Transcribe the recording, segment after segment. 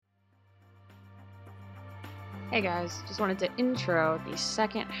Hey guys, just wanted to intro the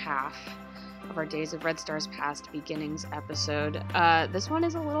second half of our Days of Red Stars Past Beginnings episode. This one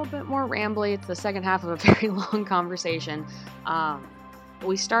is a little bit more rambly. It's the second half of a very long conversation.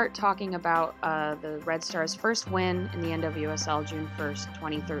 We start talking about the Red Stars' first win in the NWSL June 1st,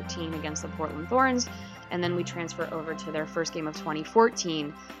 2013 against the Portland Thorns, and then we transfer over to their first game of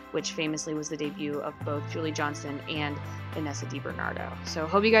 2014, which famously was the debut of both Julie Johnston and Vanessa DiBernardo. So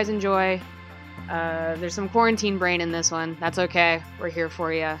hope you guys enjoy. There's some quarantine brain in this one. That's okay. We're here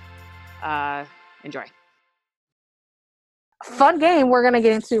for you. Enjoy. Fun game we're going to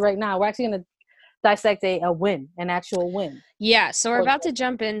get into right now. We're actually going to dissect a win, an actual win. Yeah, so we're about to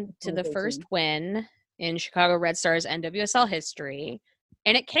jump into the first win in Chicago Red Stars NWSL history.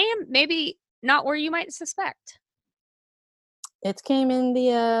 And it came maybe not where you might suspect. It came in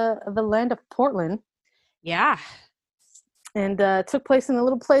the land of Portland. Yeah. And took place in a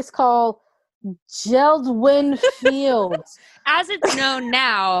little place called Geldwin Field. As it's known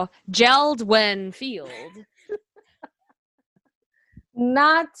now, Geldwin Field.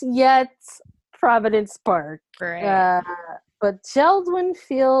 Not yet Providence Park. Right. But Geldwin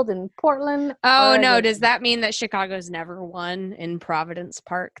Field in Portland. Oh, no. Does that mean that Chicago's never won in Providence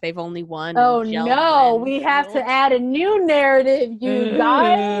Park? They've only won in Geldwin no. We Field? have to add a new narrative, you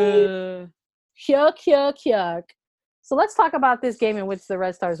guys. Yuck. So let's talk about this game in which the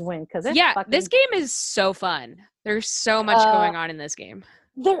Red Stars win. This game is so fun. There's so much going on in this game.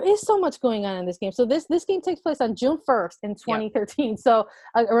 There is so much going on in this game. So this game takes place on June 1st in 2013. Yep. So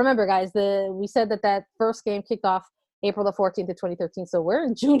remember, guys, we said that first game kicked off April the 14th of 2013. So we're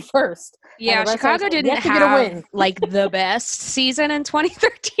in June 1st. Yeah, Chicago didn't have like the best season in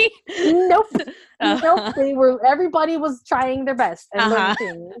 2013. Nope. Everybody was trying their best and learning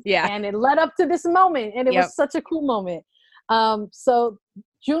things. Yeah. And it led up to this moment, and it was such a cool moment. So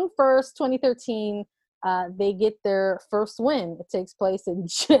June 1st, 2013, they get their first win. It takes place in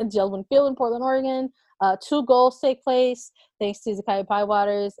Geldwin Field in Portland, Oregon. 2 goals take place thanks to Zakiya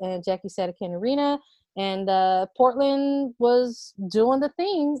Pye-Waters and Jackie Satakenarina. And Portland was doing the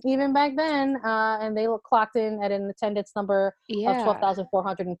thing even back then, and they clocked in at an attendance number of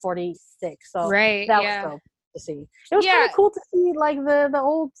 12,446. So that was dope to see. It was kind of cool to see like the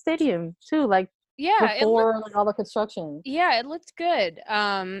old stadium too, like before all the construction. Yeah, it looked good.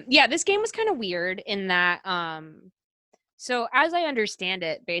 This game was kind of weird in that. So as I understand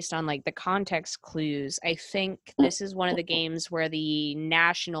it, based on like the context clues, I think this is one of the games where the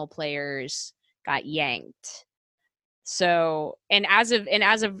national players got yanked. So, and as of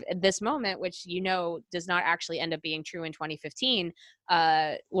this moment, which does not actually end up being true in 2015,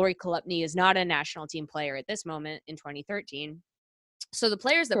 Lori Kolupny is not a national team player at this moment in 2013. So the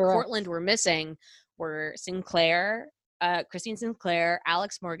players that Portland were missing were Christine Sinclair,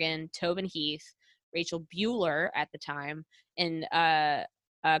 Alex Morgan, Tobin Heath, Rachel Bueller at the time, and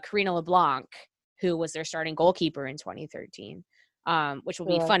Karina LeBlanc, who was their starting goalkeeper in 2013. Which will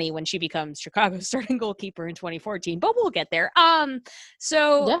be funny when she becomes Chicago's starting goalkeeper in 2014, but we'll get there.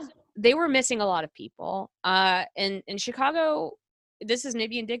 They were missing a lot of people. And Chicago, this is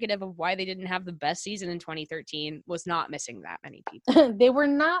maybe indicative of why they didn't have the best season in 2013, was not missing that many people. They were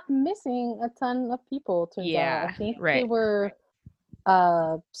not missing a ton of people. I think they were,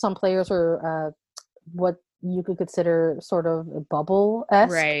 some players were what you could consider sort of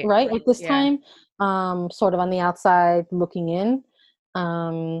bubble-esque, right? At this time, sort of on the outside looking in.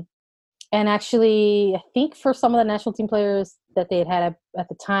 And actually, I think for some of the national team players that they had at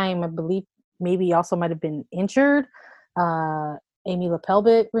the time, I believe maybe also might have been injured. Amy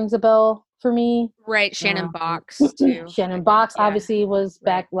LaPelbit rings a bell for me. Right, Shannon Box too. Shannon Box obviously was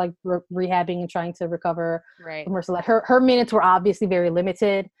back like rehabbing and trying to recover. Right. Her minutes were obviously very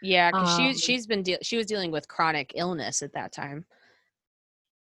limited. Yeah, because she was dealing with chronic illness at that time.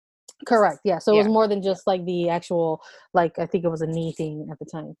 Correct. Yeah. So it was more than just like the actual, like, I think it was a knee thing at the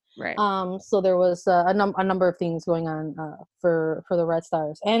time. Right. So there was a number of things going on for the Red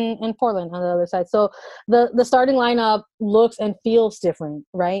Stars and Portland on the other side. So the starting lineup looks and feels different,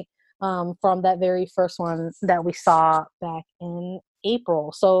 right? From that very first one that we saw back in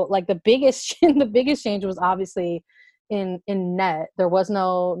April. So like the biggest change was obviously in net. There was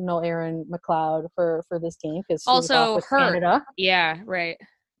no Erin McLeod for this game because she was off with Canada. Yeah. Right.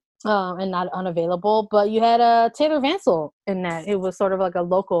 And not unavailable, but you had Taylor Vansel in that. It was sort of like a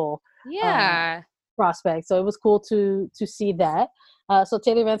local prospect, so it was cool to see that. So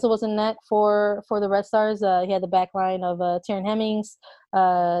Taylor Vansel was in net for the Red Stars. He had the back line of Taryn Hemmings,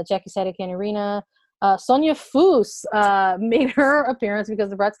 Jackie Satakenarina. Sonia Foose made her appearance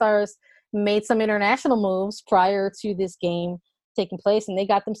because the Red Stars made some international moves prior to this game taking place, and they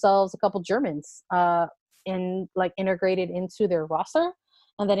got themselves a couple Germans integrated into their roster,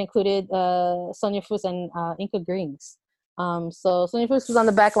 and that included Sonia Fuss and Inka Grings. So Sonia Fuss was on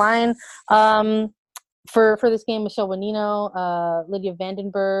the back line for this game. Michelle Wanino, Lydia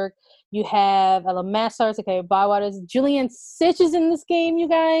Vandenberg. You have Ella Massars, okay, Bywaters. Julianne Sitch is in this game, you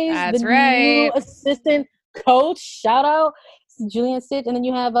guys. That's the right. New assistant coach. Shout out Julianne Sitch. And then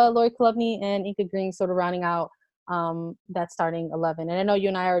you have Lori Kolubny and Inka Green sort of rounding out that starting 11. And I know you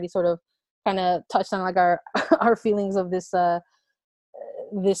and I already sort of kind of touched on like our our feelings of this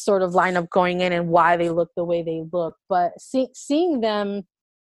this sort of lineup going in and why they look the way they look. But seeing them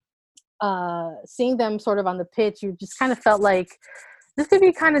sort of on the pitch, you just kind of felt like this could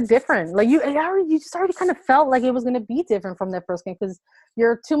be kind of different. Like you just already kind of felt like it was going to be different from that first game because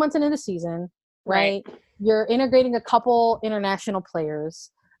you're 2 months into the season, right? You're integrating a couple international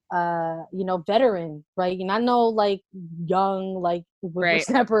players, veteran, right? You not know like young like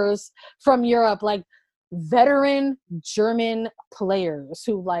whippersnappers from Europe, like veteran German players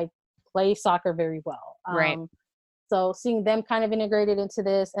who like play soccer very well. Right. So seeing them kind of integrated into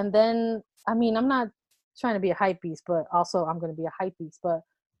this, and then I mean, I'm not trying to be a hype beast, but also I'm going to be a hype beast. But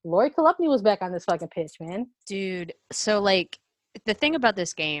Lori Kolupny was back on this fucking pitch, man. Dude, so like the thing about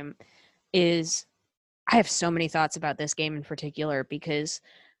this game is I have so many thoughts about this game in particular because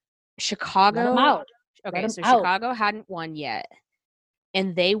Chicago Chicago hadn't won yet,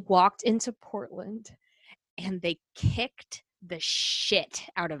 and they walked into Portland and they kicked the shit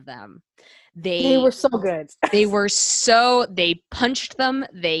out of them. They were so good. They punched them,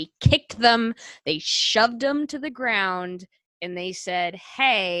 they kicked them, they shoved them to the ground, and they said,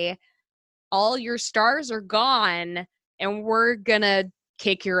 hey, all your stars are gone, and we're gonna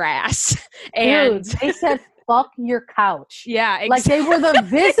kick your ass. And dude, they said, fuck your couch. Yeah, exactly. Like they were the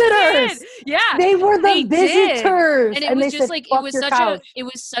visitors. Yeah, they were the visitors, and it was just like it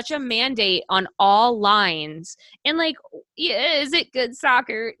was such a mandate on all lines. And like, yeah, is it good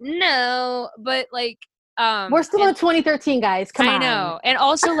soccer? No, but like, we're still in 2013, guys. Come on. I know, and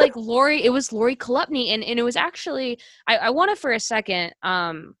also like it was Lori Kolupny, and it was actually I want to for a second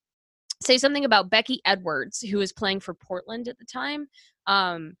say something about Becky Edwards, who was playing for Portland at the time.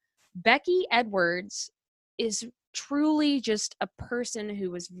 Becky Edwards is truly just a person who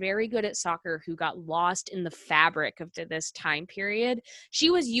was very good at soccer, who got lost in the fabric of this time period.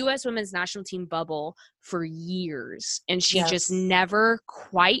 She was U.S. women's national team bubble for years, and she just never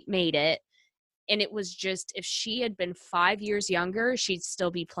quite made it. And it was just, if she had been 5 years younger, she'd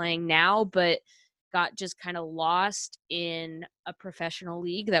still be playing now, but got just kind of lost in a professional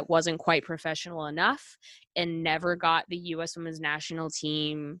league that wasn't quite professional enough and never got the U.S. women's national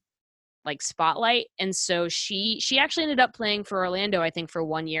team like spotlight. And so she actually ended up playing for Orlando, I think, for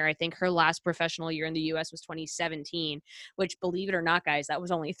 1 year. I think her last professional year in the US was 2017, which, believe it or not, guys, that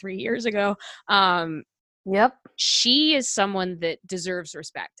was only 3 years ago. Yep. She is someone that deserves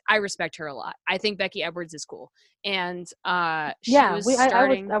respect. I respect her a lot. I think Becky Edwards is cool. And I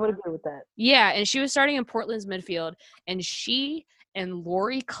would agree with that. Yeah, and she was starting in Portland's midfield, and she and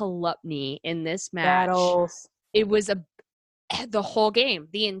Lori Kolupny in this match, it was the whole game,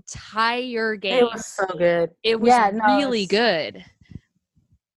 the entire game. It was so good. It was really good.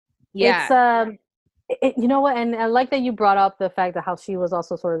 Yeah. You know what? And I like that you brought up the fact that how she was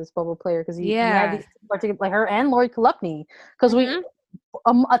also sort of this bubble player, because you had these particular, like her and Lori Kolupny, because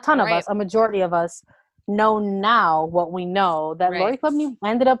a ton of us, a majority of us, know now what we know, that Lori Kolupny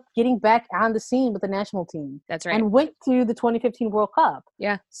ended up getting back on the scene with the national team. That's right. And went to the 2015 World Cup.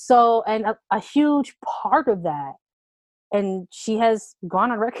 Yeah. So, and a huge part of that, and she has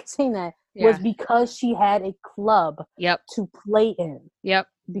gone on record saying that, was because she had a club to play in. Yep.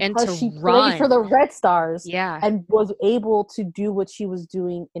 Because and she played for the Red Stars and was able to do what she was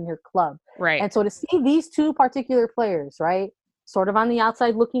doing in her club. Right. And so to see these two particular players, right, sort of on the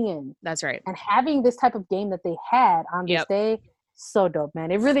outside looking in. That's right. And having this type of game that they had on this day, so dope,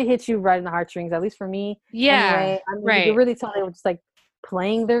 man. It really hits you right in the heartstrings, at least for me. Yeah. Anyway. I mean, you really tell they were just like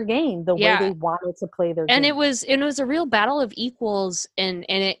playing their game the way they wanted to play their game. And it was a real battle of equals, and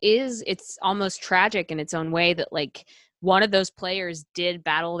it's almost tragic in its own way that like one of those players did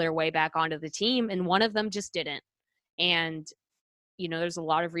battle their way back onto the team and one of them just didn't. And there's a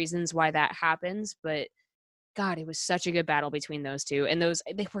lot of reasons why that happens, but God, it was such a good battle between those two. And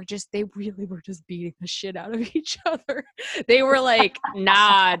they really were just beating the shit out of each other. They were like,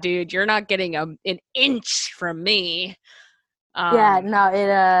 nah, dude, you're not getting an inch from me.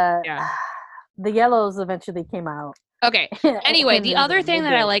 The yellows eventually came out. Okay. Anyway, the other thing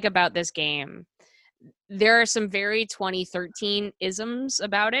that I like about this game, there are some very 2013 isms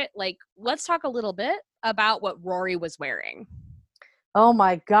about it. Like, let's talk a little bit about what Rory was wearing. Oh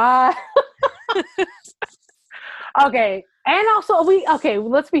my God. Okay, and also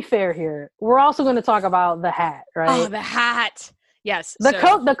let's be fair here. We're also going to talk about the hat, right? Oh, the hat. Yes. So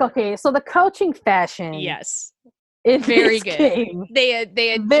the coaching fashion. Yes. In very this good. Game, they had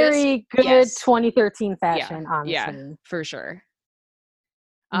very just, good yes. 2013 fashion. Yeah, honestly, yeah, for sure.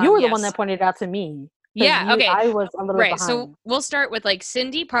 You were the one that pointed it out to me. Yeah, okay. I was a little bit behind. So we'll start with like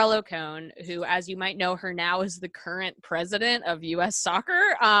Cindy Parlow-Cone, who, as you might know her now, is the current president of U.S.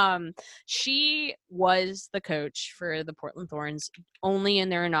 Soccer. She was the coach for the Portland Thorns only in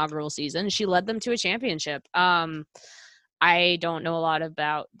their inaugural season. She led them to a championship. I don't know a lot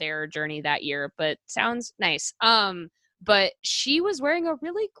about their journey that year, but sounds nice. But she was wearing a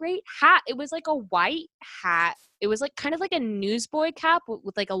really great hat. It was like a white hat. It was like kind of like a newsboy cap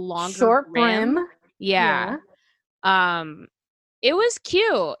with like a longer short brim. Yeah. It was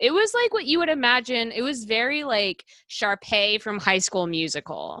cute. It was like what you would imagine. It was very like Sharpay from High School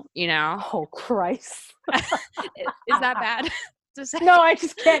Musical, you know? Oh, Christ. Is that bad? No, I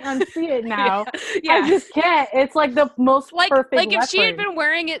just can't unsee it now. Yeah. I just can't. It's like the most perfect Like if reference. she had been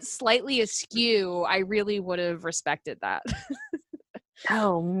wearing it slightly askew, I really would have respected that.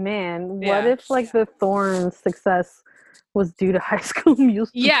 Oh man, what if like the Thorns' success was due to High School Musical?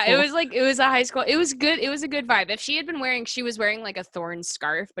 Yeah, it was a high school. It was good. It was a good vibe. If she was wearing like a Thorn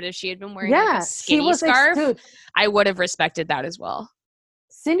scarf, but if she had been wearing like a skinny scarf, I would have respected that as well.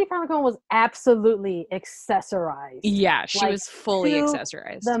 Cindy Parlow-Cone was absolutely accessorized. Yeah, she was fully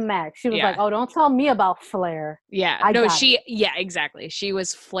accessorized. The max. She was like, "Oh, don't tell me about flair." Yeah, exactly. She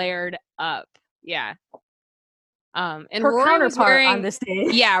was flared up. Yeah. And her Rory counterpart was wearing, on this day.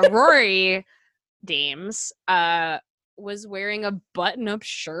 Yeah, Rory Dames was wearing a button-up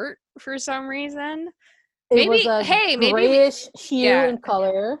shirt for some reason. It was a grayish hue and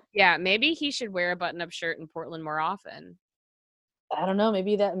color. Yeah, maybe he should wear a button-up shirt in Portland more often. I don't know.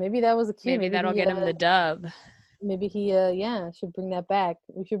 Maybe that was a key. Maybe that'll get him the dub. Maybe he should bring that back.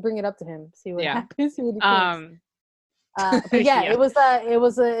 We should bring it up to him. See what happens. See what he thinks. But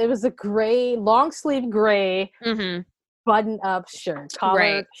it was a gray, long sleeve gray button up shirt,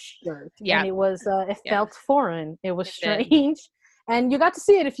 collar shirt. Yeah, and it was it felt foreign. It was strange. And you got to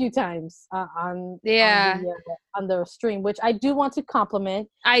see it a few times on the stream, which I do want to compliment.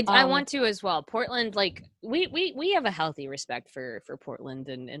 I want to as well. Portland, like we have a healthy respect for Portland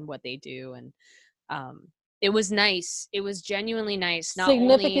and what they do, and it was nice. It was genuinely nice. Not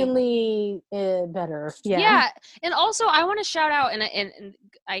significantly better. Yeah. Yeah, and also I want to shout out and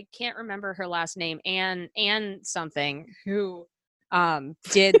I can't remember her last name, Ann something, who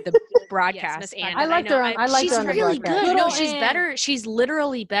did the broadcast. Yes, I liked her. She's really good. No, she's better. She's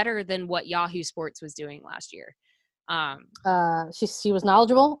literally better than what Yahoo Sports was doing last year. She was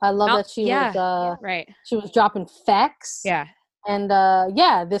knowledgeable. I love that she was right. She was dropping facts. Yeah. And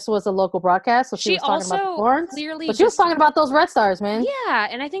this was a local broadcast, so she was talking about the Thorns. But she was talking about those Red Stars, man. Yeah,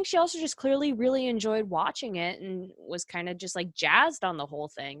 and I think she also just clearly really enjoyed watching it and was kind of just like jazzed on the whole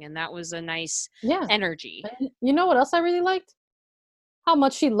thing, and that was a nice energy. And you know what else I really liked? How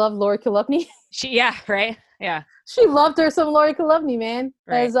much she loved Lori Kolupny. She loved her some Lori Kolupny, man.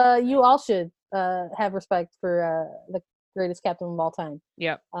 Right. As you all should have respect for the greatest captain of all time.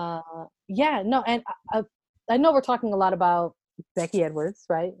 Yep. No, and I know we're talking a lot about Becky Edwards,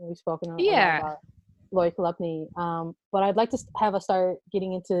 right? We've spoken a lot about Lori Kolupny, but I'd like to have us start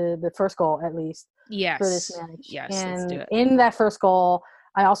getting into the first goal at least for this match. Yes, and let's do it. In that first goal,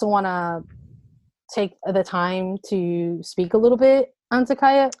 I also want to take the time to speak a little bit on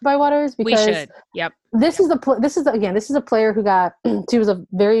Takaya Bywaters, because we should. Yep. This is a player who got she was a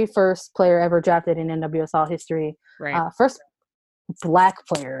very first player ever drafted in NWSL history. Right. First Black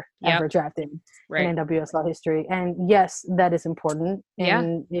player ever drafted in NWSL history, and yes, that is important.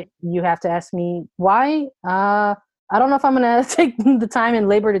 And you have to ask me why. I don't know if I'm going to take the time and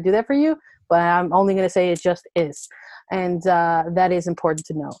labor to do that for you, but I'm only going to say it just is. And that is important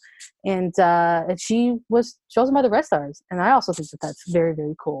to know. And she was chosen by the Red Stars. And I also think that that's very,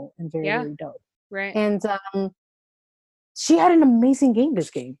 very cool and very, very dope. Right. And she had an amazing game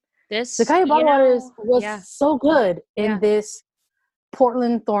this game. Takaya Bywaters was so good in this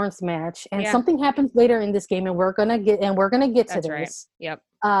Portland Thorns match. And something happens later in this game, and we're gonna get to this. Right. Yep.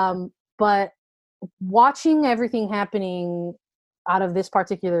 But watching everything happening out of this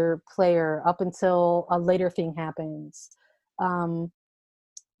particular player up until a later thing happens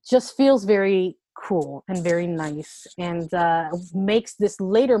just feels very cool and very nice, and makes this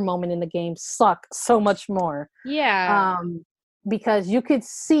later moment in the game suck so much more. Because you could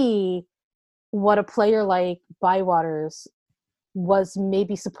see what a player like Bywaters was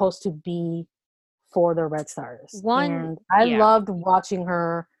maybe supposed to be for the Red Stars. And I loved watching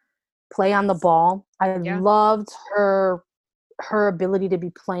her play on the ball. I Yeah. loved her ability to be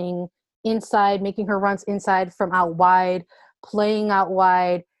playing inside, making her runs inside from out wide, playing out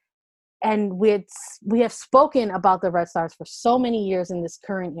wide. And we have spoken about the Red Stars for so many years in this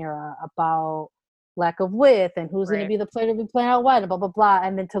current era about lack of width and who's going to be the player to be playing out wide and blah, blah, blah.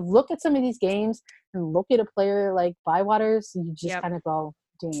 And then to look at some of these games and look at a player like Bywaters, you just kind of go,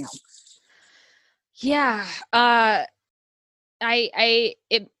 damn. Yeah.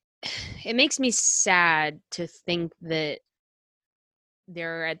 It makes me sad to think that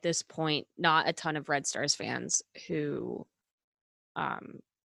there are at this point not a ton of Red Stars fans who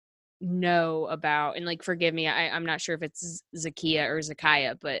know about, and like, forgive me, I'm not sure if it's Zakia or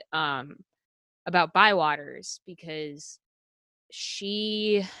Zakaya, but about Bywaters, because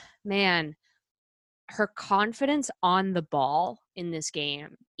she, man, her confidence on the ball in this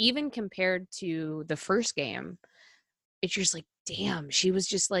game, even compared to the first game, it's just like, damn, she was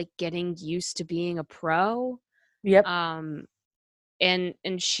just like getting used to being a pro. Yep. And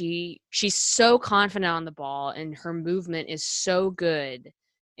she's so confident on the ball, and her movement is so good,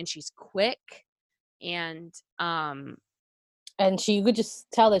 and she's quick, and you could just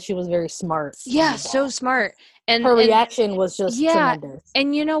tell that she was very smart. Yeah, so smart. And her reaction was just tremendous.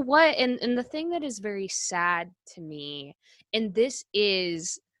 And you know what? And the thing that is very sad to me, and this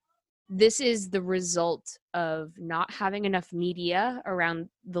is the result of not having enough media around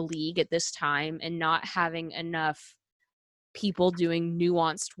the league at this time and not having enough people doing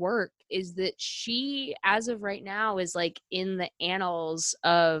nuanced work, is that she, as of right now, is like in the annals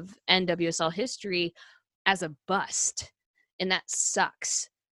of NWSL history as a bust. And that sucks,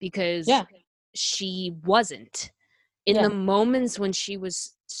 because she wasn't in the moments when she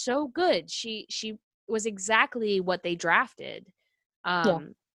was so good. She was exactly what they drafted.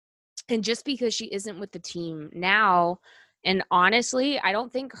 And just because she isn't with the team now, and honestly, I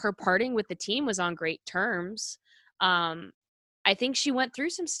don't think her parting with the team was on great terms. I think she went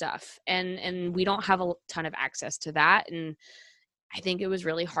through some stuff, and we don't have a ton of access to that. And I think it was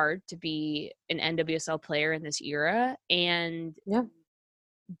really hard to be an NWSL player in this era. And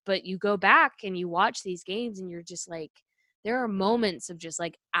but you go back and you watch these games, and you're just like, there are moments of just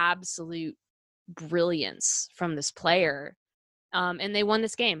like absolute brilliance from this player. And they won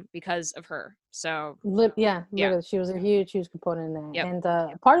this game because of her. So literally, she was a huge component in that.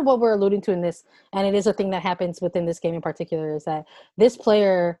 And part of what we're alluding to in this, and it is a thing that happens within this game in particular, is that this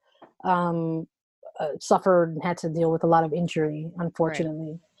player suffered and had to deal with a lot of injury,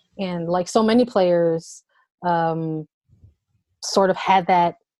 unfortunately. And like so many players, sort of had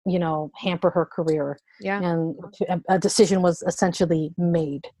that, hamper her career. And a decision was essentially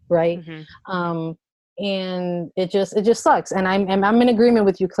made, right? And it just sucks. And I'm in agreement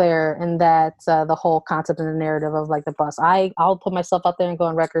with you, Claire, in that the whole concept and the narrative of like the bus. I'll put myself out there and go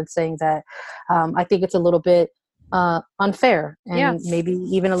on record saying that I think it's a little bit unfair and maybe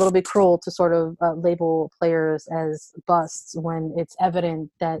even a little bit cruel to sort of label players as busts when it's evident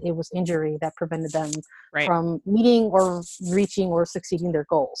that it was injury that prevented them from meeting or reaching or succeeding their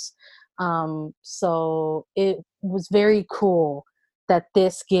goals. So it was very cool that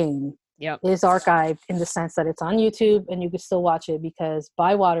this game is archived in the sense that it's on YouTube and you can still watch it, because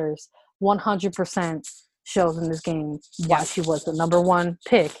Bywaters 100% shows in this game why she was the number one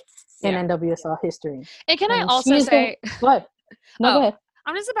pick in NWSL history. And can I also say, what? No, go ahead.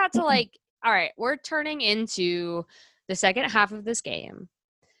 I'm just about to all right, we're turning into the second half of this game.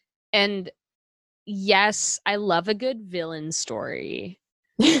 And yes, I love a good villain story,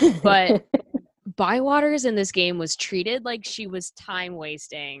 but Bywaters in this game was treated like she was time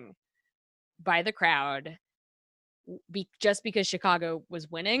wasting by the crowd just because Chicago was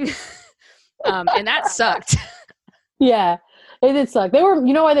winning. And that sucked. Yeah, it did suck. They were,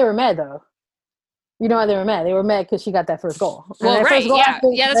 you know why they were mad though? You know why they were mad? They were mad because she got that first goal. Well, right, goal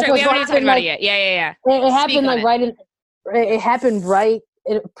happened, that's right. We haven't even talked about it yet. Yeah. It happened it happened right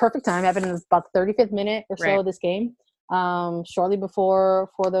at perfect time. It happened in about the 35th minute or so of this game, shortly before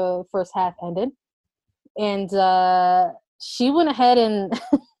the first half ended. And she went ahead and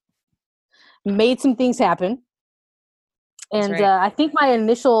made some things happen. And I think my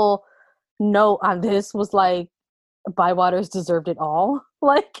initial note on this was like, Bywaters deserved it all.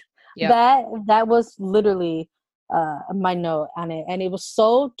 Like that was literally my note on it. And it was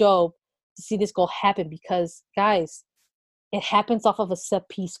so dope to see this goal happen, because guys, it happens off of a set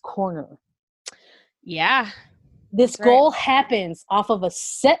piece corner. This goal happens off of a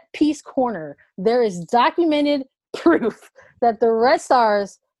set piece corner. There is documented proof that the Red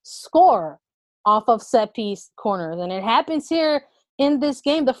Stars score off of set piece corners, and it happens here in this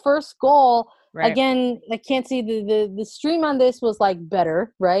game. The first goal Right. Again, I can't see the stream on this was like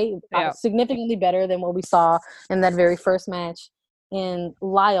better, right? Yeah. Significantly better than what we saw in that very first match in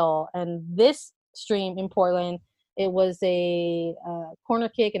Lyle. And this stream in Portland, it was a corner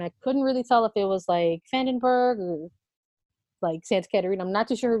kick, and I couldn't really tell if it was like Vandenberg or like Santa Catarina. I'm not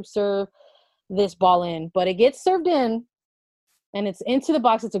too sure who served this ball in, but it gets served in and it's into the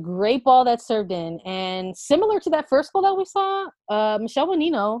box. It's a great ball that's served in. And similar to that first goal that we saw, Michelle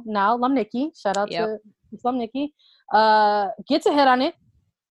Bonino, now Lumnicki, shout out to Lumnicki, gets a head on it.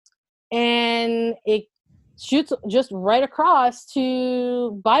 And it shoots just right across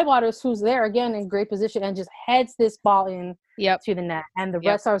to Bywaters, who's there again in great position, and just heads this ball in to the net. And the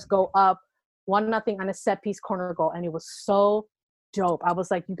Red Stars go up 1-0 on a set piece corner goal. And it was so dope. I was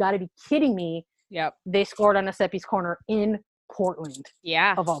like, you got to be kidding me. Yep. They scored on a set piece corner in Portland.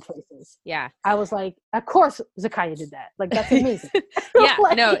 Yeah. Of all places. Yeah. I was like, of course Zakaya did that. Like, that's amazing. Yeah.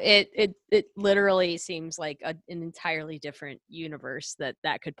 Like, no, it literally seems like an entirely different universe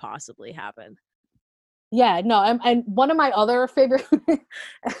that could possibly happen. Yeah, no, and one of my other favorite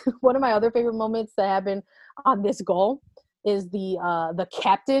moments that happened on this goal is the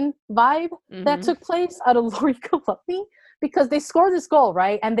captain vibe that took place out of Lori Kalupny, because they score this goal,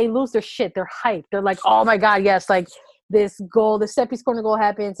 right? And they lose their shit. They're hyped. They're like, oh my God, yes, like this goal, the set piece corner goal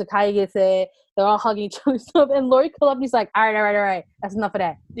happens, Zakaya gets it, they're all hugging each other stuff, and Lori Kalupny's like, all right, that's enough of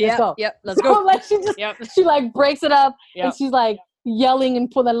that. Let's go. Yep, let's go. Like she like breaks it up and she's like yelling and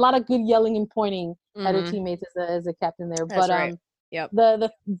put a lot of good yelling and pointing at her teammates as a captain there. That's but right.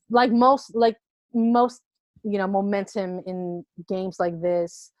 The most momentum in games like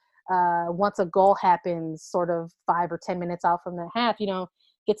this, once a goal happens sort of 5 or 10 minutes out from the half,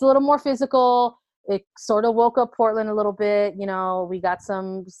 gets a little more physical. It sort of woke up Portland a little bit. We got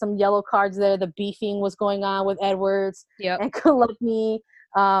some yellow cards there. The beefing was going on with Edwards and Kalupny.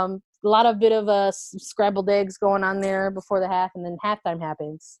 A lot of bit of scrambled eggs going on there before the half, and then halftime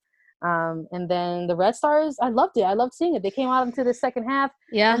happens. And then the Red Stars, I loved it. I loved seeing it. They came out into the second half,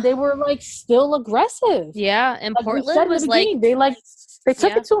 and they were like still aggressive. Yeah, and like Portland was like they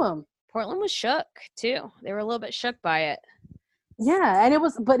took it to them. Portland was shook too. They were a little bit shook by it. Yeah, and it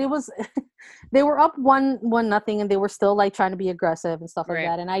was they were up 1-0, and they were still like trying to be aggressive and stuff like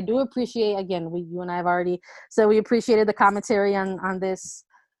that. And I do appreciate, again, you and I have already said we appreciated the commentary on this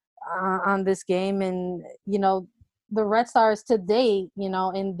game, and the Red Stars to date,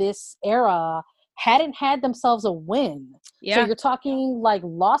 in this era, hadn't had themselves a win. Yeah. So you're talking like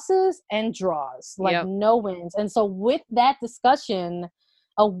losses and draws, like no wins. And so with that discussion,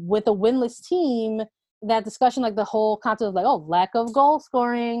 with a winless team, that discussion, like the whole concept of like, oh, lack of goal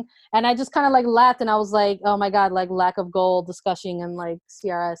scoring. And I just kind of like laughed, and I was like, oh my God, like lack of goal discussing and like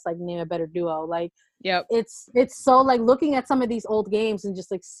CRS, like name a better duo. Like, it's so like looking at some of these old games and just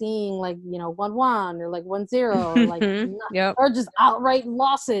like seeing like 1-1 or like 1-0 or like or just outright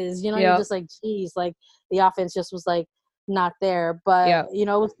losses, you're just like, geez, like the offense just was like not there. But it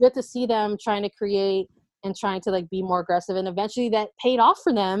was good to see them trying to create and trying to like be more aggressive, and eventually that paid off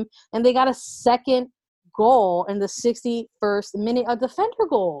for them, and they got a second goal in the 61st minute, a defender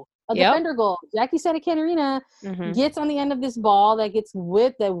goal. Jackie Santa Catarina gets on the end of this ball that gets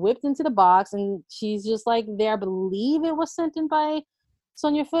whipped into the box, and she's just like there. I believe it was sent in by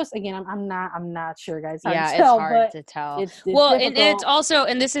Sonia Fuss. Again, I'm not sure, guys. It's hard to tell. It's and it's also,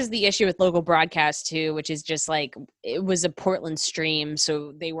 and this is the issue with local broadcast too, which is just like it was a Portland stream,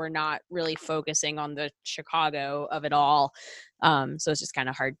 so they were not really focusing on the Chicago of it all. So it's just kind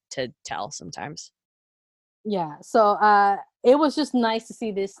of hard to tell sometimes. Yeah, so it was just nice to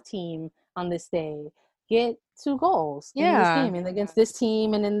see this team on this day get 2 goals in this game and against this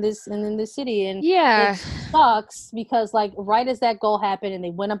team and in this city. And it sucks because like right as that goal happened and they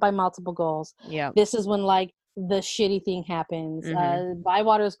went up by multiple goals, this is when like the shitty thing happens.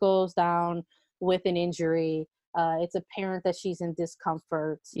 Bywaters goes down with an injury. It's apparent that she's in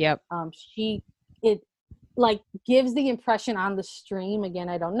discomfort. It like gives the impression on the stream, again,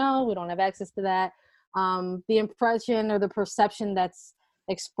 I don't know, we don't have access to that. The impression or the perception that's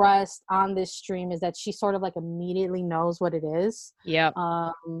expressed on this stream is that she sort of like immediately knows what it is.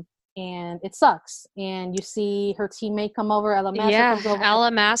 And it sucks. And you see her teammate come over, Ella Masser comes over.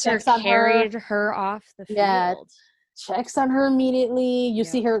 Ella Masser carried her off the field. Checks on her immediately. You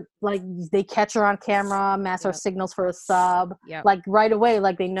see her, like, they catch her on camera. Masser signals for a sub. Like, right away,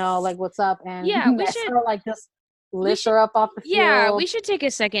 like, they know, like, what's up. And Masser, like, just lifts her up off the field. Yeah, we should take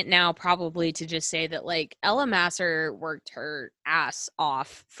a second now probably to just say that, like, Ella Masser worked her ass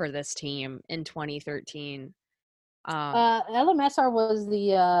off for this team in 2013. Ella Masser was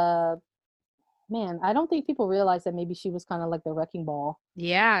the man, I don't think people realize that maybe she was kind of like the wrecking ball.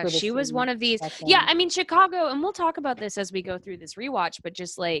 Yeah, she was one of these. Yeah, I mean, Chicago, and we'll talk about this as we go through this rewatch, but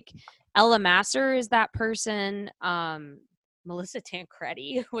just like Ella Masser is that person. Melissa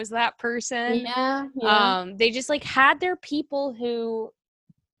Tancredi was that person. Yeah. They just like had their people who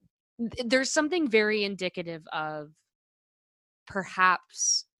there's something very indicative of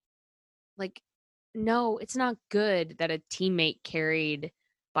perhaps like, no, it's not good that a teammate carried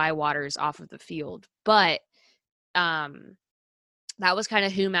Bywaters off of the field, but that was kind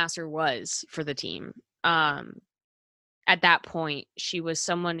of who Masser was for the team. At that point, she was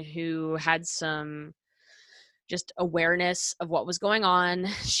someone who had some just awareness of what was going on.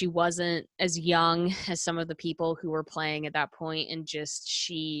 She wasn't as young as some of the people who were playing at that point, and just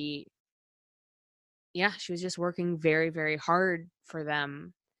she was just working very, very hard for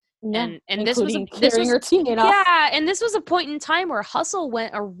them. Yeah, And this was carrying her teammate off. Yeah, and this was a point in time where hustle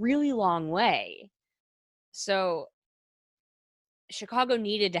went a really long way. So Chicago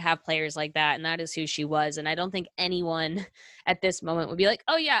needed to have players like that, and that is who she was. And I don't think anyone at this moment would be like,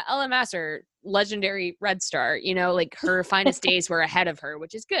 oh yeah, Ella Masser, legendary Red Star, like her finest days were ahead of her,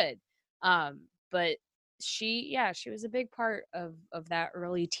 which is good. But she was a big part of that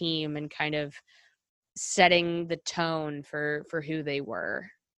early team and kind of setting the tone for who they were.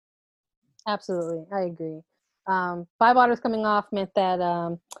 Absolutely, I agree. Bywaters coming off meant that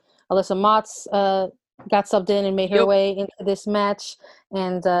Alyssa Motts got subbed in and made her way into this match.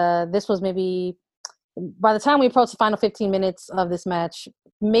 And this was maybe, by the time we approached the final 15 minutes of this match,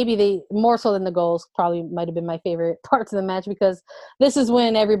 maybe they, more so than the goals, probably might have been my favorite parts of the match, because this is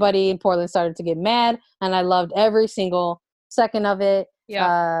when everybody in Portland started to get mad, and I loved every single second of it.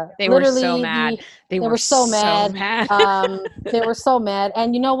 Yeah, they were so mad. They were so mad. They were so mad.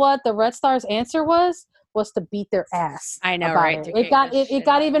 And you know what? The Red Stars' answer was to beat their ass. I know, right? It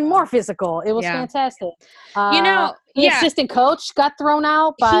got even more physical. It was fantastic. The assistant coach got thrown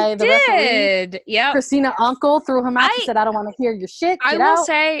out by the referee. Yeah, Christina Uncle threw him out. She said, "I don't want to hear your shit. I will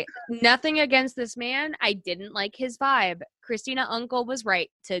say nothing against this man. I didn't like his vibe. Christina Uncle was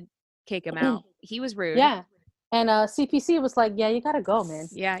right to kick him out. He was rude. Yeah. And CPC was like, "Yeah, you gotta go, man.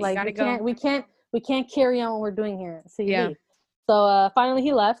 Yeah, like, you gotta go. We can't carry on what we're doing here. So you leave." So finally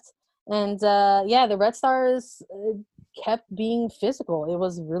he left, and the Red Stars kept being physical. It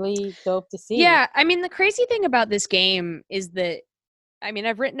was really dope to see. Yeah, I mean, the crazy thing about this game is that, I mean,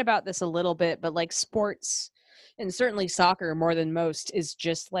 I've written about this a little bit, but like sports, and certainly soccer more than most, is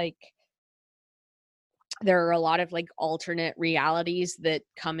just like there are a lot of like alternate realities that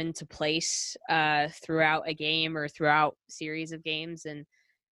come into place throughout a game or throughout series of games. And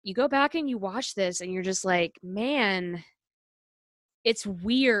you go back and you watch this and you're just like, man, it's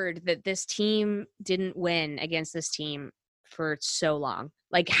weird that this team didn't win against this team for so long.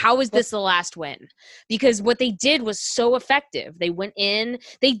 Like, how is this the last win? Because what they did was so effective. They went in,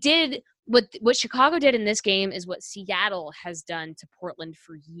 they did what Chicago did in this game is what Seattle has done to Portland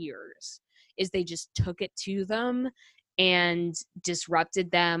for years. Is they just took it to them and disrupted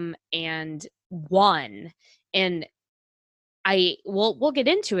them and won. And we'll get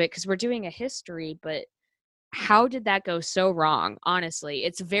into it because we're doing a history, but how did that go so wrong? Honestly,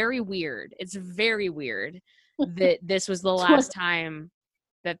 it's very weird. It's very weird that this was the last time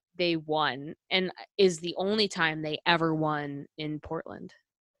that they won, and is the only time they ever won in Portland.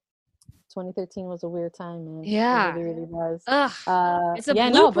 2013 was a weird time, man. Yeah, it really was. It's a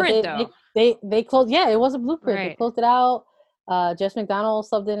blueprint, though. They closed. Yeah, it was a blueprint. Right. They closed it out. Jess McDonald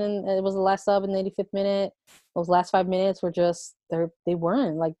subbed in, and it was the last sub in the 85th minute. Those last 5 minutes were just they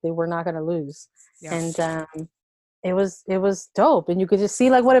were not going to lose, and it was dope, and you could just see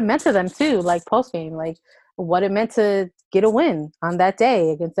like what it meant to them too, like post game, like what it meant to get a win on that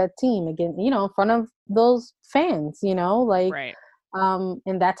day against that team, again, in front of those fans, like. Right.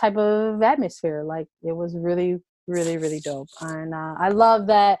 In that type of atmosphere. Like, it was really, really, really dope. And I love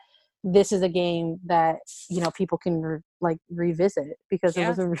that this is a game that, people can revisit, because it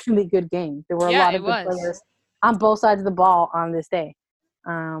was a really good game. There were a lot of good players on both sides of the ball on this day.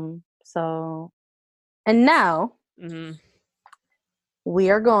 And now we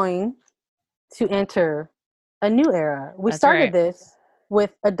are going to enter a new era. We started this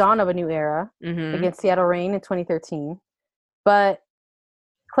with a dawn of a new era against Seattle Reign in 2013. But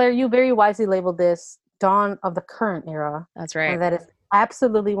Claire, you very wisely labeled this dawn of the current era. That's right. And that is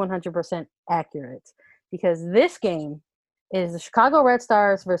absolutely 100% accurate, because this game is the Chicago Red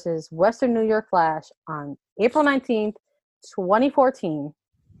Stars versus Western New York Flash on April 19th, 2014.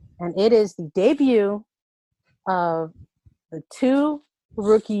 And it is the debut of the two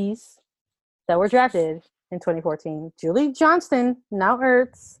rookies that were drafted in 2014, Julie Johnston, now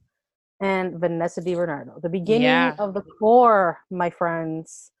Ertz, and Vanessa DiBernardo. The beginning of the core, my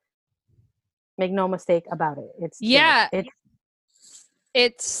friends. Make no mistake about it.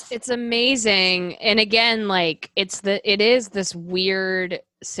 It's amazing. And again, like it is this weird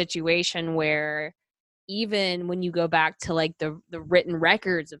situation where even when you go back to like the written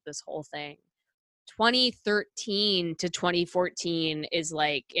records of this whole thing, 2013 to 2014 is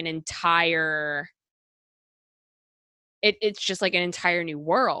like an entire it's just like an entire new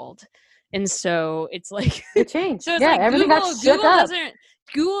world. And so it's like it changed. So it's like everything got shook up.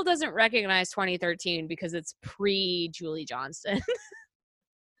 Google doesn't recognize 2013 because it's pre Julie Johnston.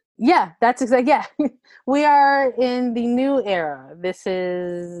 Yeah, that's exactly. Yeah, we are in the new era. This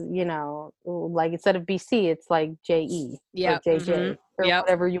is, like instead of BC, it's like JE or JJ or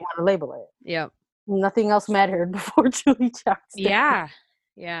whatever you want to label it. Yep. Nothing else mattered before Julie Johnston.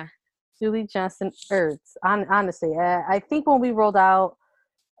 Yeah. Julie Johnston Ertz. Honestly, I think when we rolled out,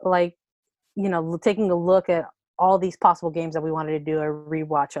 like, taking a look at all these possible games that we wanted to do a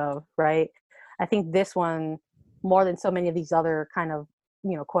rewatch of, right? I think this one, more than so many of these other kind of,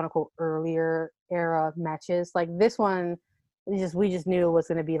 quote unquote earlier era matches, like this one, we just knew it was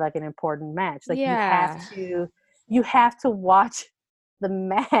going to be like an important match. Like you have to watch the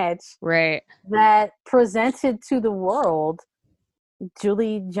match, right, that presented to the world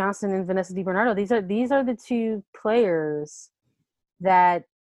Julie Johnston and Vanessa DiBernardo. These are the two players that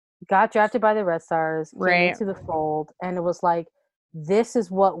got drafted by the Red Stars, came into the fold, and it was like, this is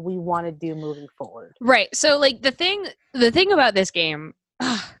what we want to do moving forward. Right. So like the thing about this game,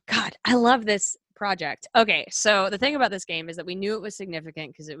 oh God, I love this project. Okay, so the thing about this game is that we knew it was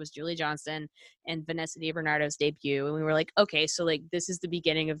significant because it was Julie Johnston and Vanessa DiBernardo's debut, and we were like, okay, so like this is the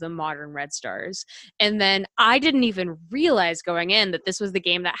beginning of the modern Red Stars. And then I didn't even realize going in that this was the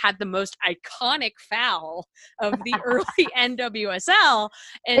game that had the most iconic foul of the early NWSL,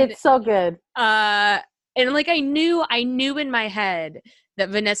 and it's so good. And like I knew in my head that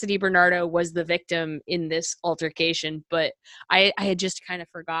Vanessa DiBernardo was the victim in this altercation, but I had just kind of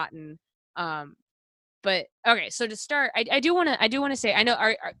forgotten. But okay, so to start, I do want to say, I know,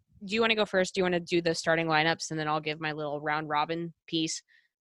 do you want to go first? Do you want to do the starting lineups and then I'll give my little round robin piece?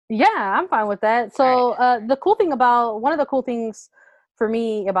 Yeah, I'm fine with that. So one of the cool things for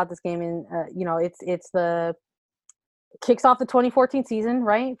me about this game, and it's the kicks off the 2014 season,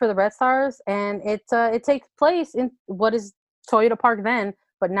 right, for the Red Stars, and it takes place in what is Toyota Park then,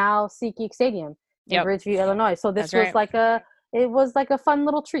 but now SeatGeek Stadium in Bridgeview, Illinois. So this was like a fun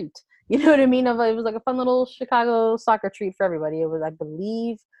little treat. You know what I mean? It was like a fun little Chicago soccer treat for everybody. It was, I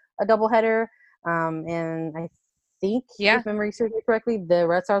believe, a doubleheader. And I think, if memory serves me correctly, the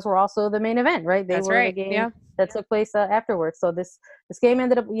Red Stars were also the main event, right? They were the game that took place afterwards. So this game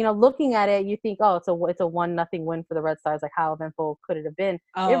ended up, looking at it, you think, oh, it's a 1-0 win for the Red Stars. Like, how eventful could it have been?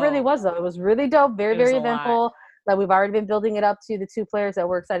 It really was, though. It was really dope, very, very eventful. Like, we've already been building it up to the two players that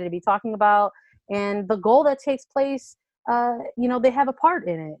we're excited to be talking about. And the goal that takes place, they have a part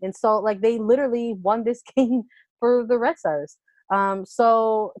in it. And so, like, they literally won this game for the Red Stars.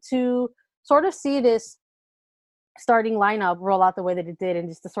 So to sort of see this starting lineup roll out the way that it did, and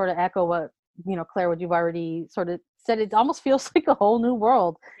just to sort of echo what, Claire, what you've already sort of said, it almost feels like a whole new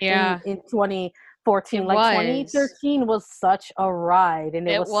world in 2014. Like 2013 was such a ride, and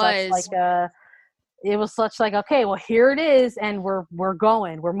it was such like, okay, well, here it is, and we're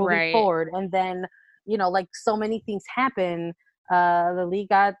moving forward. And then, like so many things happen, the league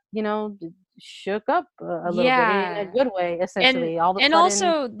got, shook up a little bit in a good way, essentially.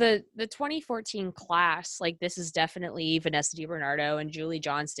 Also the 2014 class, like, this is definitely Vanessa DiBernardo and Julie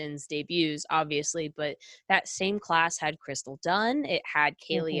Johnston's debuts, obviously, but that same class had Crystal Dunn, it had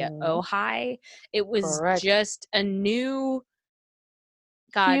Kalia Ohai. It was just a new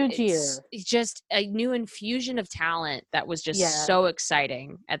huge year. It's just a new infusion of talent that was just so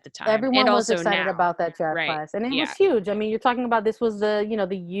exciting at the time. Everyone was excited about that draft class, and it was huge. I mean, you're talking about, this was the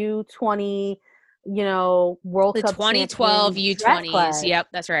the U20 World Cup, the 2012 U20s. Yep,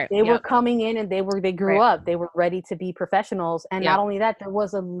 that's right. They were coming in, and they grew up. They were ready to be professionals, and not only that, there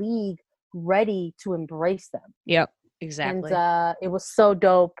was a league ready to embrace them. Yep, exactly. And it was so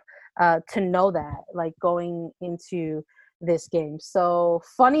dope to know that, like, going into this game. So,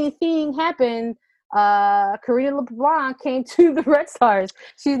 funny thing happened. Karina LeBlanc came to the Red Stars.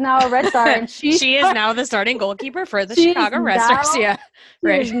 She's now a Red Star, and she is now the starting goalkeeper for the Chicago Red Stars. She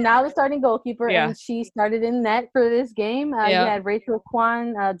is now the starting goalkeeper, and she started in net for this game. You had Rachel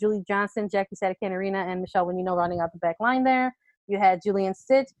Kwan, Julie Johnston, Jackie Satakanarina, and Michelle Wenino running out the back line there. You had Julian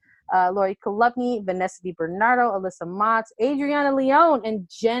Stitt, Lori Kolupny, Vanessa DiBernardo, Alyssa Motts, Adriana Leone, and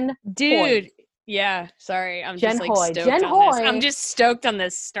Jen Hoyt. Yeah, sorry. I'm Jen just like Hoy. stoked Jen on this. Hoy. I'm just stoked on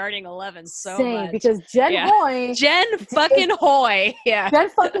this starting 11 so Same, much. because Jen Hoy. Jen fucking Hoy. Yeah. Jen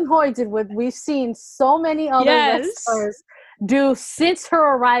fucking Hoy did what we've seen so many other Red Stars do since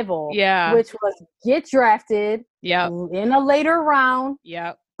her arrival. Yeah. Which was get drafted in a later round.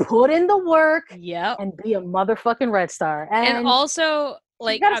 Yep. Put in the work. Yep. And be a motherfucking Red Star. And also,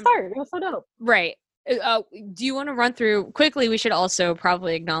 like, got to start. It was so dope. Right. Do you want to run through quickly? We should also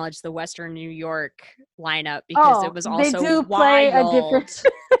probably acknowledge the Western New York lineup because it was also they do wild. play a different.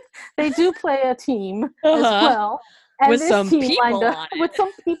 They do play a team as well, and with some people on it. With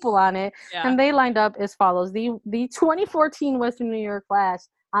some people on it, and they lined up as follows: the 2014 Western New York class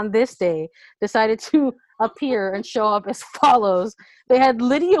on this day decided to appear and show up as follows. They had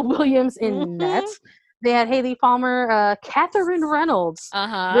Lydia Williams in net. They had Haley Palmer, Catherine Reynolds,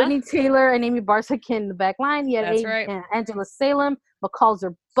 Brittany Taylor, and Amy Barsick in the back line. You had Angela Salem, McCall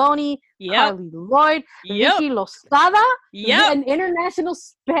Zerboni, Carly Lloyd, Vicky Losada, an international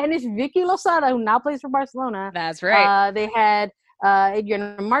Spanish Vicky Losada, who now plays for Barcelona. That's right. They had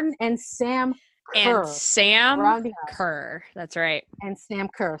Adriana Martin and Sam Kerr. Kerr. That's right. And Sam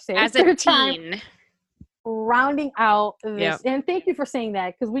Kerr. As a teen. Rounding out this, and thank you for saying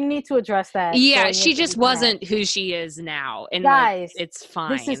that because we need to address that. Yeah, she just wasn't who she is now, and guys, it's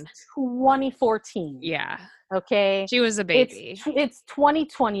fine. This is 2014. Yeah, okay, she was a baby. It's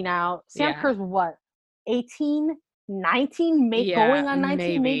 2020 now. Sam Kerr's what, 18, 19, going on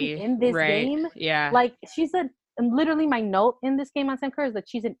 19, maybe in this game. Yeah, like she's literally my note in this game on Sam Kerr is that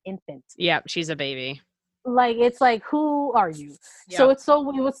she's an infant. Yeah, she's a baby. Like it's like, who are you? Yep. So it's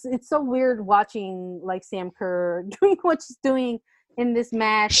so weird watching like Sam Kerr doing what she's doing in this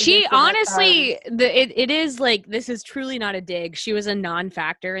match. She honestly, it is like, this is truly not a dig. She was a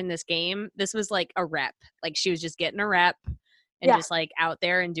non-factor in this game. This was like a rep. Like she was just getting a rep and just like out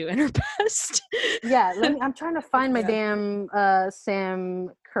there and doing her best. I'm trying to find my damn Sam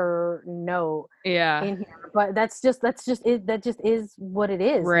Kerr note in here, but that's just it. That just is what it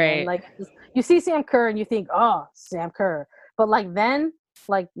is, right? Man. Like you see Sam Kerr and you think, oh, Sam Kerr, but like then,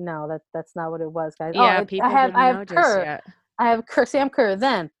 like no, that's not what it was, guys. Yeah, people I have Kerr. Yet. I have Sam Kerr.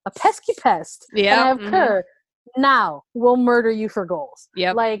 Then a pesky pest. Yeah, I have Kerr. Now we'll murder you for goals.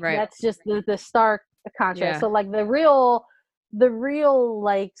 Yeah, like that's just the stark contrast. So like the real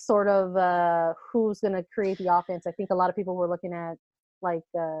like sort of who's gonna create the offense. I think a lot of people were looking at like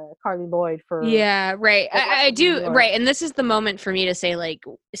Carly Lloyd for right. I do right, and this is the moment for me to say like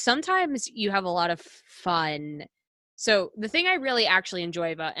sometimes you have a lot of fun. So the thing I really actually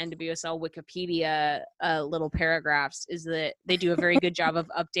enjoy about NWSL Wikipedia little paragraphs is that they do a very good job of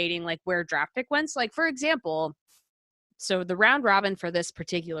updating like where draft pick went. So, like for example, so the round robin for this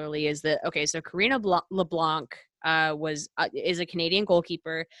particularly is that so Karina LeBlanc is a Canadian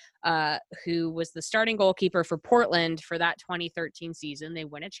goalkeeper who was the starting goalkeeper for Portland for that 2013 season. They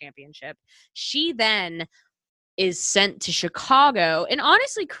win a championship. She then is sent to Chicago. And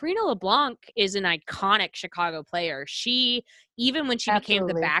honestly, Karina LeBlanc is an iconic Chicago player. She, even when she became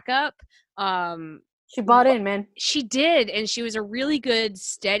the backup, she bought in, man. She did. And she was a really good,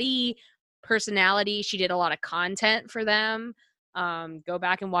 steady personality. She did a lot of content for them. Go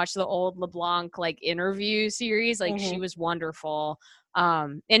back and watch the old LeBlanc like interview series. Like she was wonderful.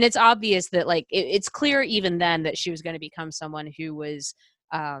 And it's obvious that like it's clear even then that she was going to become someone who was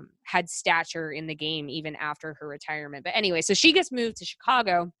had stature in the game even after her retirement. But anyway, so she gets moved to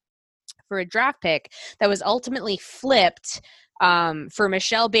Chicago for a draft pick that was ultimately flipped for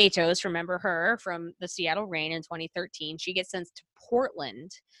Michelle Betos. Remember her from the Seattle Reign in 2013. She gets sent to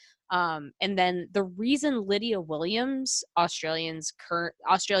Portland. And then the reason Lydia Williams, Australia's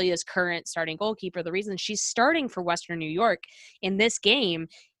current starting goalkeeper, the reason she's starting for Western New York in this game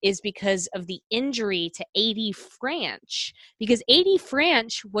is because of the injury to Adie Franch. Because Adie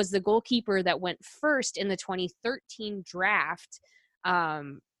Franch was the goalkeeper that went first in the 2013 draft.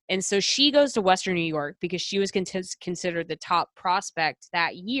 And so she goes to Western New York because she was considered the top prospect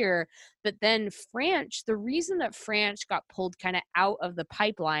that year. But then Franch, the reason that Franch got pulled kind of out of the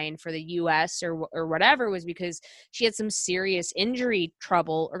pipeline for the U.S. or whatever was because she had some serious injury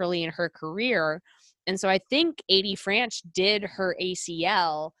trouble early in her career. And so I think Adie Franch did her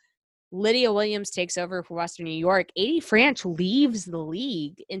ACL. Lydia Williams takes over for Western New York. Adie Franch leaves the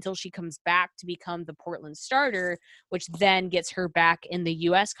league until she comes back to become the Portland starter, which then gets her back in the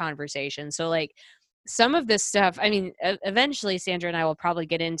U.S. conversation. So, like, some of this stuff, I mean, eventually Sandra and I will probably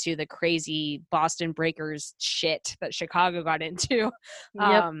get into the crazy Boston Breakers shit that Chicago got into.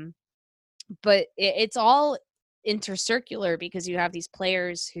 Yep. But it's all intercircular because you have these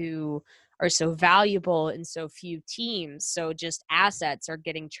players who are so valuable in so few teams. So just assets are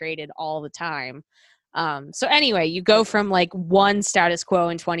getting traded all the time. So anyway, you go from like one status quo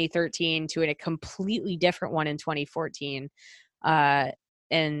in 2013 to a completely different one in 2014.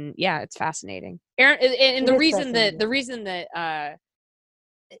 And yeah, it's fascinating. And the reason that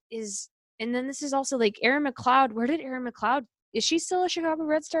is, and then this is also like Erin McLeod. Where did Erin McLeod? Is she still a Chicago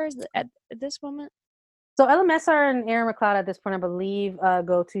Red Stars at this moment? So Ella Messar and Erin McLeod at this point, I believe,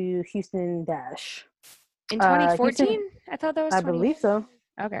 go to Houston Dash. In 2014? I thought that was 20. I believe so.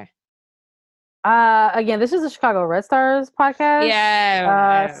 Okay. Again, this is the Chicago Red Stars podcast.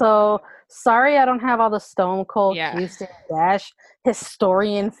 Yeah. So sorry I don't have all the Stone Cold Houston Dash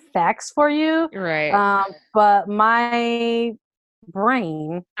historian facts for you. Right. But my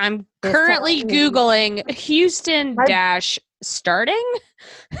brain. I'm currently Googling Houston Dash starting.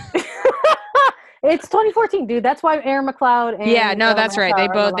 It's 2014, dude. That's why Erin McLeod and that's right.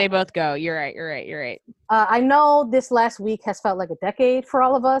 They both go. You're right. I know this last week has felt like a decade for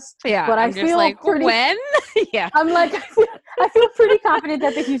all of us. Yeah, but I feel like when? Yeah, I'm like I feel pretty confident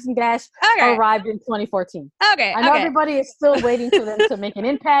that the Houston Dash arrived in 2014. Okay, I know everybody is still waiting for them to make an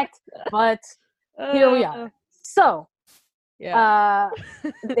impact, but here we are. So, the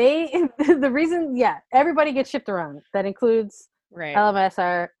reason, everybody gets shipped around. That includes. Right.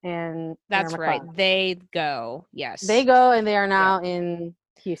 LMSR and that's right. They go. Yes. They go, and they are now in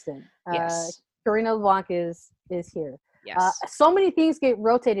Houston. Yes. Karina LeBlanc is here. Yes. So many things get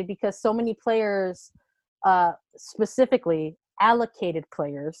rotated because so many players, specifically allocated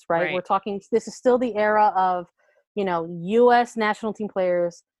players, right? We're talking. This is still the era of, U.S. national team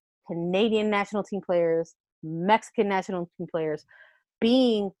players, Canadian national team players, Mexican national team players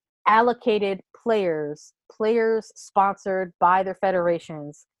being allocated players sponsored by their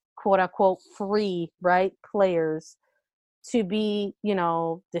federations, quote unquote free, right, players to be,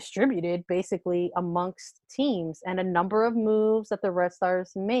 distributed basically amongst teams. And a number of moves that the Red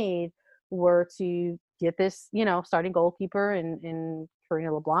Stars made were to get this, starting goalkeeper in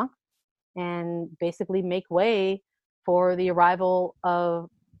Karina LeBlanc and basically make way for the arrival of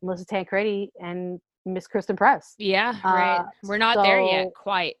Melissa Tancredi and Miss Kristen Press. Yeah, right. We're not there yet,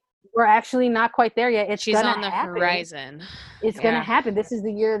 quite. We're actually not quite there yet. She's on the horizon. It's going to happen. This is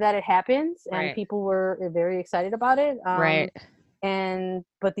the year that it happens, and people were very excited about it.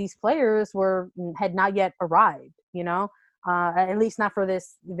 But these players had not yet arrived. At least not for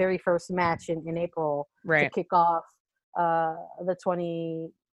this very first match in April to kick off the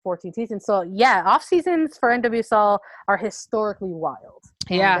 2014 season. So off seasons for NWSL are historically wild.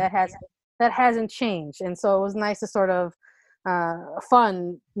 Yeah, that hasn't changed, and so it was nice to sort of.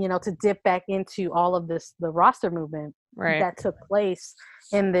 Fun, to dip back into all of the roster movement that took place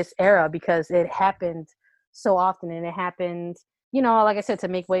in this era because it happened so often, and it happened, like I said, to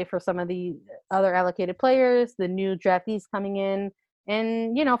make way for some of the other allocated players, the new draftees coming in,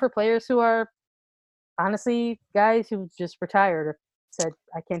 and for players who are honestly guys who just retired or said,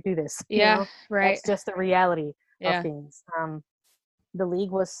 I can't do this. That's just the reality of things. The league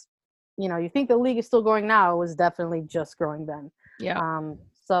was. You think the league is still growing now. It was definitely just growing then. Yeah.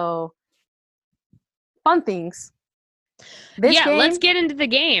 So, fun things. Let's get into the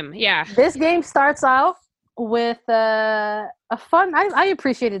game. Yeah. This game starts out with a fun. I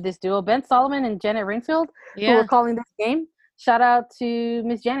appreciated this duo, Ben Solomon and Janet Ringfield, who were calling this game. Shout out to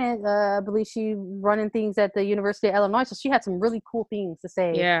Miss Janet. I believe she running things at the University of Illinois, so she had some really cool things to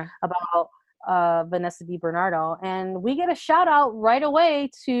say about Vanessa DiBernardo, and we get a shout out right away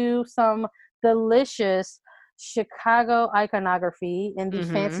to some delicious Chicago iconography in the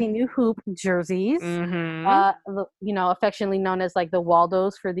fancy new hoop jerseys, affectionately known as like the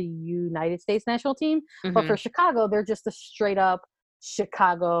Waldos for the United States national team, but for Chicago they're just a straight up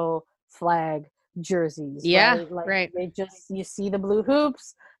Chicago flag jerseys. Right. They just, you see the blue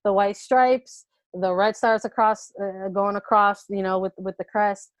hoops, the white stripes, the Red Stars across going across, with the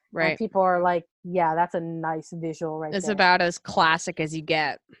crest. Right. And people are like, that's a nice visual It's about as classic as you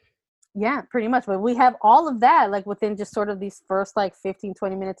get. Yeah, pretty much. But we have all of that, like, within just sort of these first, 15,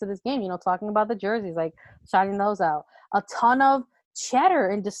 20 minutes of this game, talking about the jerseys, like, shouting those out. A ton of chatter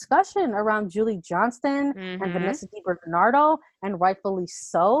and discussion around Julie Johnston and Vanessa DiBernardo, and rightfully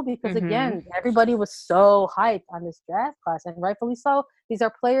so, because, again, everybody was so hyped on this draft class, and rightfully so. These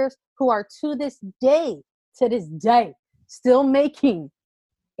are players who are, to this day, still making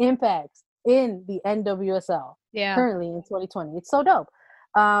impacts in the NWSL currently in 2020. It's so dope.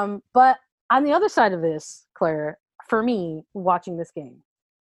 But on the other side of this, Claire, for me, watching this game,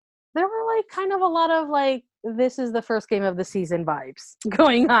 there were kind of a lot of this is the first game of the season vibes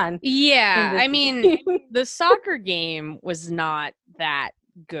going on. Yeah, I mean, the soccer game was not that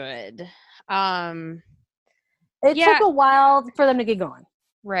good. It took a while for them to get going.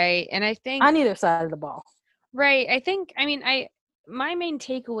 Right. And I think on either side of the ball. Right. My main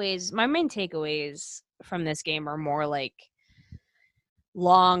takeaways from this game are more like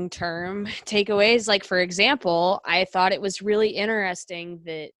long-term takeaways. Like, for example, I thought it was really interesting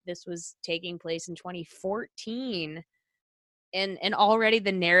that this was taking place in 2014, and already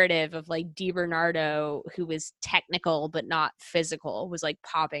the narrative of like DiBernardo, who was technical but not physical, was like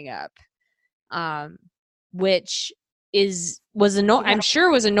popping up, which I'm sure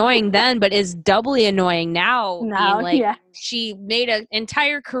was annoying then, but is doubly annoying now, being like, she made an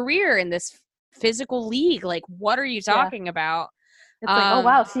entire career in this physical league. Like, what are you talking about? It's like, oh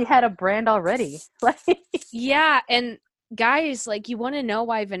wow, she had a brand already. Yeah, and guys, like, you want to know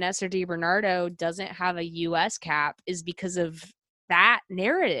why Vanessa DiBernardo doesn't have a US cap is because of that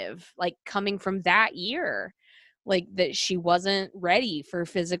narrative, like, coming from that year, like, that she wasn't ready for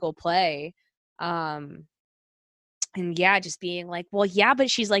physical play. And yeah, just being like, well, yeah, but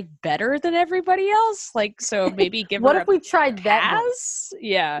she's like better than everybody else. Like, so maybe give what her if we tried pass? That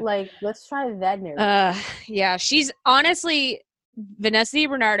yeah. Like, let's try that narrative. Yeah, she's honestly, Vanessa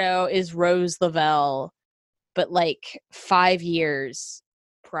DiBernardo is Rose Lavelle, but like 5 years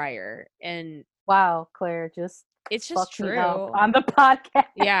prior. And wow, Claire, it's just true on the podcast.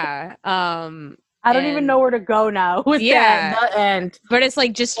 Yeah. I don't even know where to go now with that. The end. But it's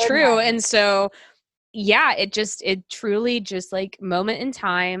like just true. And so yeah, it truly just like moment in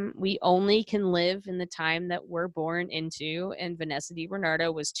time. We only can live in the time that we're born into, and Vanessa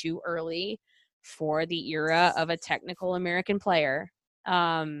DiBernardo was too early for the era of a technical American player.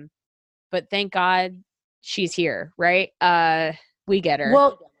 But thank God she's here, right? We get her.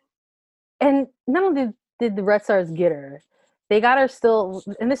 Well, and not only did the Red Stars get her, they got her still,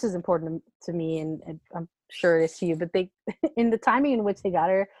 and this is important to me, and I'm sure it is to you, but they, in the timing in which they got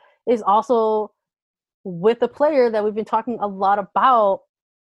her, is also with a player that we've been talking a lot about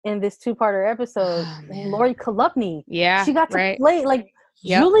in this two-parter episode, Lori Chalupny. Yeah, she got to play like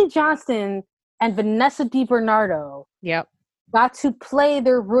Julie Johnston and Vanessa DiBernardo. Got to play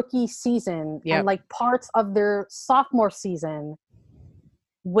their rookie season and like parts of their sophomore season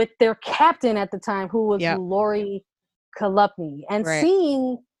with their captain at the time, who was Lori Chalupny. And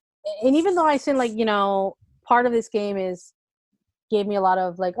seeing, and even though I said, like, you know, part of this game gave me a lot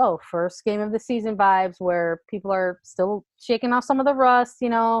of like, oh, first game of the season vibes, where people are still shaking off some of the rust, you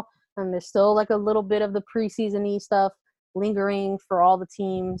know, and there's still like a little bit of the preseason-y stuff lingering for all the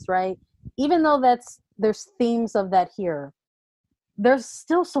teams, right? Even though there's themes of that here, there's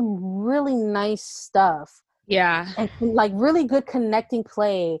still some really nice stuff. And like really good connecting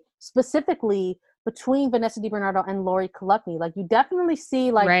play, specifically between Vanessa DiBernardo and Lori Chalupny. Like, you definitely see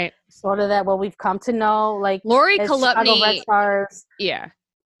like sort of that what we've come to know, like Lori Chalupny, Red Stars.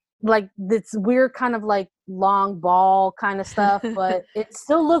 Like this weird kind of like long ball kind of stuff, but it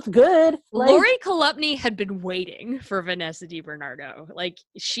still looked good. Like, Lori Chalupny had been waiting for Vanessa DiBernardo. Like,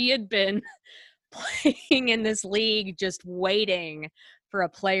 she had been playing in this league, just waiting for a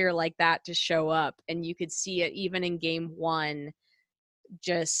player like that to show up. And you could see it even in game one.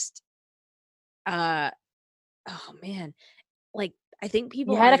 Just oh man, like, I think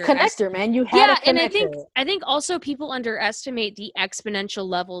people, you had a connector, man. You had a connector. And I think also people underestimate the exponential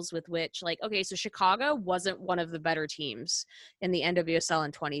levels with which, like, okay, so Chicago wasn't one of the better teams in the NWSL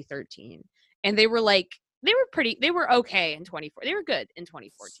in 2013, and they were okay in 2014. They were good in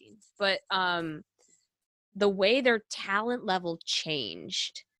 2014, but the way their talent level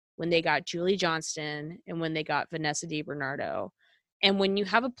changed when they got Julie Johnston and when they got Vanessa DiBernardo, and when you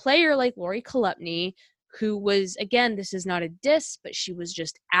have a player like Lori Chalupny, who was, again, this is not a diss, but she was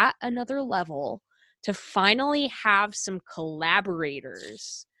just at another level, to finally have some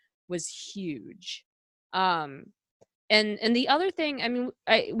collaborators was huge. And the other thing, I mean,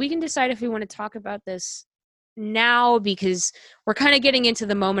 we can decide if we want to talk about this now, because we're kind of getting into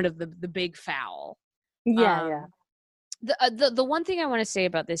the moment of the big foul. The one thing I want to say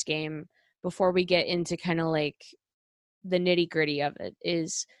about this game before we get into kind of like the nitty gritty of it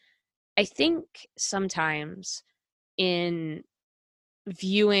is, I think sometimes in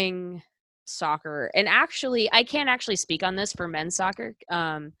viewing soccer, and actually I can't actually speak on this for men's soccer,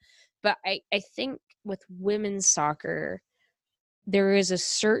 but I think with women's soccer, there is a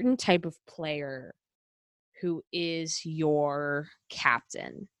certain type of player who is your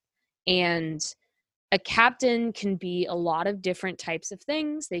captain. And a captain can be a lot of different types of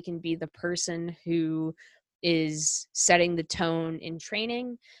things. They can be the person who is setting the tone in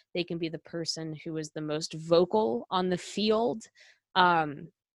training. They can be the person who is the most vocal on the field.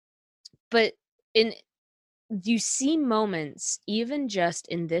 But you see moments, even just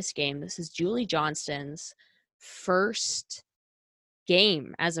in this game. This is Julie Johnston's first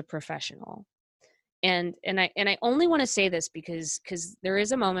game as a professional. And I only want to say this because there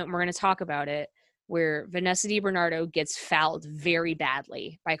is a moment, we're going to talk about it, where Vanessa DiBernardo gets fouled very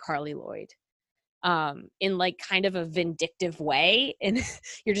badly by Carli Lloyd, in like kind of a vindictive way, and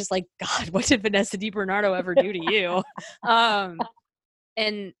you're just like, God, what did Vanessa DiBernardo ever do to you?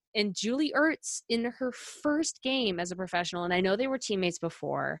 And Julie Ertz, in her first game as a professional, and I know they were teammates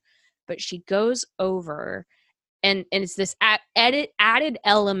before, but she goes over, and it's this added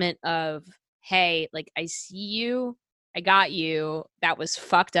element of, hey, like, I see you, I got you, that was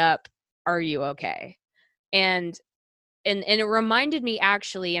fucked up, are you okay? And it reminded me,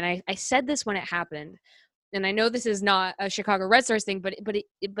 actually, and I said this when it happened, and I know this is not a Chicago Red Stars thing, but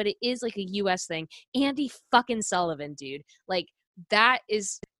it is like a US thing. Andi fucking Sullivan, dude. Like, that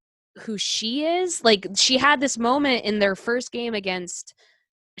is who she is. Like, she had this moment in their first game against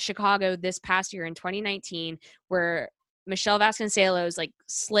Chicago this past year in 2019 where Michelle Vasconcelos like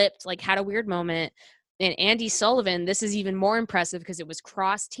slipped, like had a weird moment, and Andi Sullivan, this is even more impressive because it was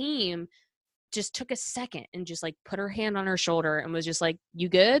cross team, just took a second and just like put her hand on her shoulder and was just like, you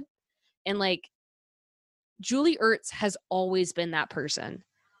good? And like, Julie Ertz has always been that person.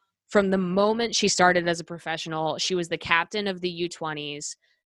 From the moment she started as a professional, she was the captain of the U20s.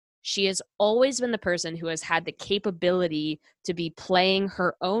 She has always been the person who has had the capability to be playing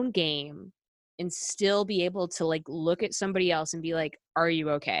her own game and still be able to like look at somebody else and be like, are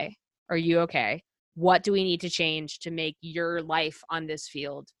you okay? Are you okay? What do we need to change to make your life on this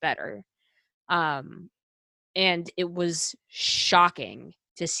field better? And it was shocking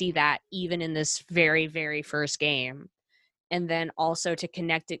to see that even in this very, very first game. And then also to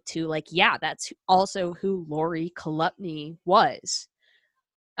connect it to like, yeah, that's also who Lori Kolupny was.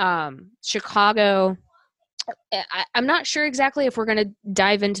 Chicago, I'm not sure exactly if we're going to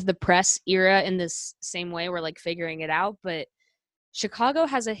dive into the press era in this same way. We're like figuring it out, but Chicago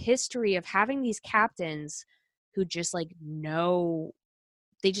has a history of having these captains who just like know,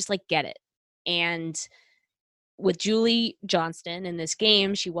 they just like get it. And with Julie Johnston in this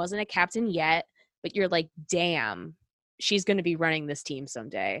game, she wasn't a captain yet, but you're like, damn, she's going to be running this team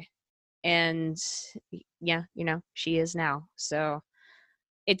someday. And yeah, you know, she is now. So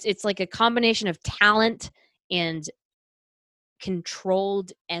it's like a combination of talent and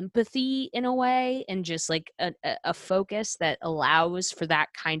controlled empathy in a way, and just like a focus that allows for that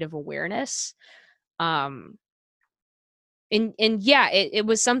kind of awareness. And yeah, it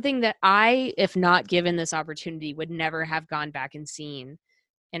was something that I, if not given this opportunity, would never have gone back and seen.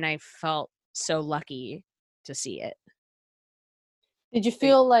 And I felt so lucky to see it. Did you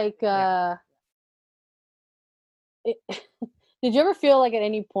feel like Yeah. did you ever feel like at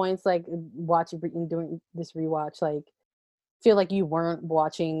any points, like watching doing this rewatch, like feel like you weren't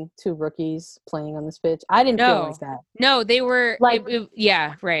watching two rookies playing on this pitch? I didn't feel like that. No, they were like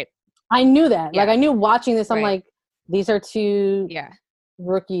yeah, right. I knew that. Yeah. Like I knew watching this, I'm Right. like, these are two Yeah.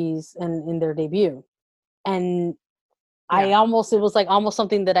 rookies and in their debut. And Yeah. it was like almost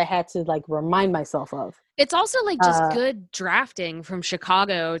something that I had to like remind myself of. It's also like just good drafting from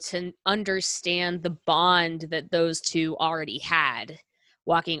Chicago to understand the bond that those two already had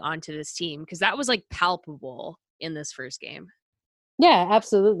walking onto this team, because that was like palpable in this first game. Yeah,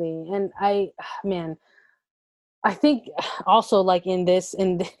 absolutely. And man, I think also like in this,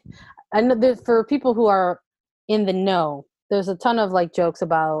 I know that for people who are in the know, there's a ton of like jokes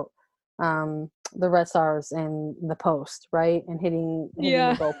about the Red Stars and the post, right? And hitting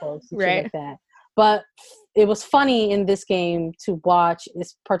the goalpost and shit Right. like that. But it was funny in this game to watch,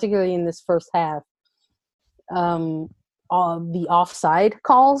 particularly in this first half, all the offside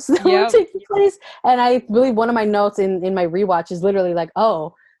calls that were taking place. And I believe one of my notes in my rewatch is literally like,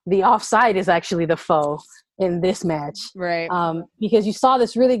 oh, the offside is actually the foe in this match. Right. Because you saw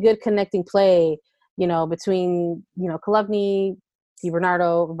this really good connecting play, you know, between, you know, Kolupny,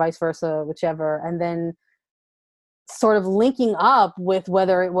 DiBernardo, vice versa, whichever, and then sort of linking up with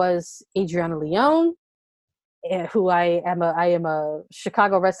whether it was Adriana Leon, who I am a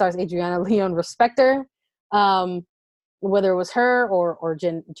Chicago Red Stars Adriana Leon respecter, whether it was her or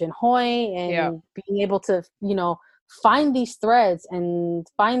Jen Hoy, and being able to, you know, find these threads and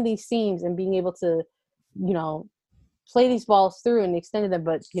find these seams and being able to, you know, play these balls through and extended them,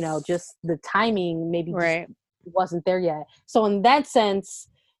 but, you know, just the timing maybe just wasn't there yet. So in that sense,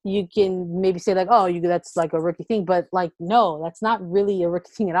 you can maybe say like, oh, that's like a rookie thing, but like, no, that's not really a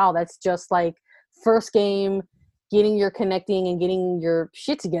rookie thing at all. That's just like first game, getting your connecting and getting your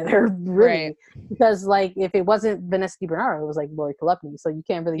shit together, really. Right. Because, like, if it wasn't Vanessa DiBernardo, it was, like, Lori Kolupny. So you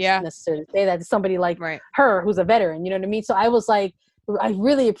can't really necessarily say that to somebody like her who's a veteran. You know what I mean? So I was, like, I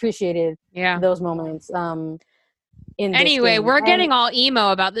really appreciated those moments in this Anyway, game. we're getting all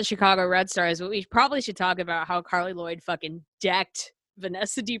emo about the Chicago Red Stars, but we probably should talk about how Carly Lloyd fucking decked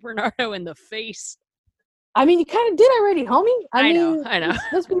Vanessa DiBernardo in the face. I mean, you kind of did already, homie. I mean, know.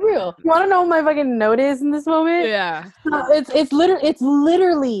 Let's be real. You want to know what my fucking note is in this moment? Yeah. It's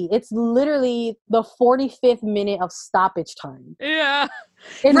literally the 45th minute of stoppage time. Yeah.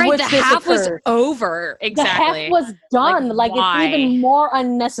 Right, the half was over. Exactly. The half was done. Like it's even more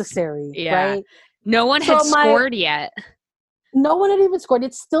unnecessary. Yeah. Right? No one had scored yet. No one had even scored.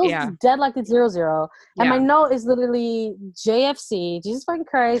 It's still dead like it's 0-0. And my note is literally JFC, Jesus fucking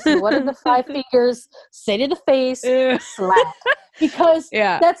Christ, what did the five fingers say to the face? Slap. Because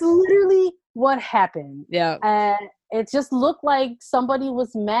that's literally what happened. Yeah. And it just looked like somebody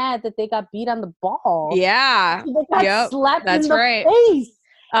was mad that they got beat on the ball. Yeah. They got slapped in the face.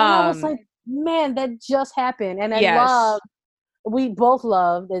 And I was like, man, that just happened. And we both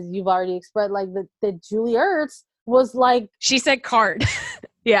loved, as you've already expressed, like that Julie Ertz was like, she said card.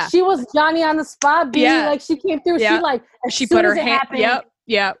 Yeah, she was Johnny on the spot. Like she came through. She put her hand.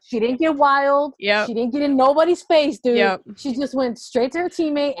 Yep. She didn't get wild. Yep. She didn't get in nobody's face, dude. Yep. She just went straight to her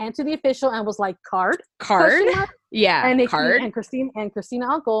teammate and to the official and was like, card. Yeah, and card. And Christina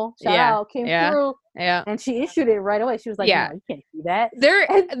Uncle, shout out, came through. Yeah. And she issued it right away. She was like, no, you can't do that.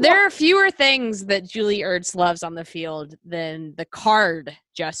 There are fewer things that Julie Ertz loves on the field than the card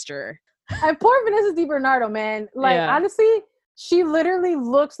gesture. And poor Vanessa DiBernardo, man. Like, honestly, she literally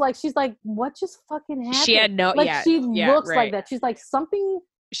looks like she's like, what just fucking happened? She had no, she looks like that. She's like, something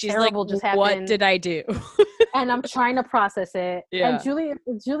terrible just happened. What did I do? And I'm trying to process it. Yeah.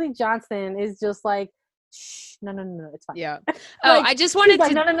 And Julie Johnston is just like, shh, no, it's fine. Yeah. I just wanted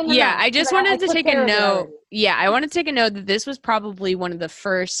to. No. I just wanted to take a note. Yeah, I want to take a note that this was probably one of the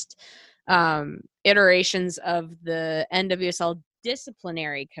first iterations of the NWSL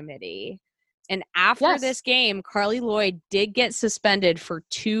disciplinary committee. And after this game, Carly Lloyd did get suspended for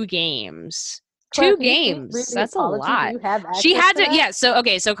 2 games. Claire, 2 games. That's a lot. She had to.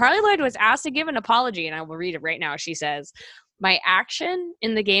 So Carly Lloyd was asked to give an apology, and I will read it right now. She says, "My action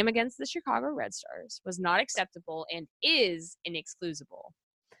in the game against the Chicago Red Stars was not acceptable and is inexcusable.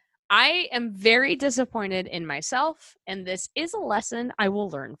 I am very disappointed in myself, and this is a lesson I will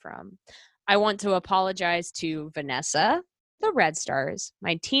learn from. I want to apologize to Vanessa, the Red Stars,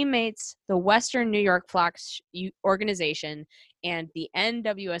 my teammates, the Western New York Flocks organization, and the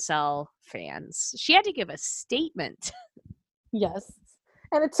NWSL fans." She had to give a statement. Yes.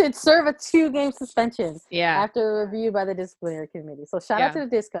 And it serve a 2-game suspension. Yeah. After review by the disciplinary committee. So shout out to the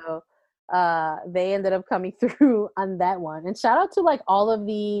Disco. They ended up coming through on that one. And shout out to like all of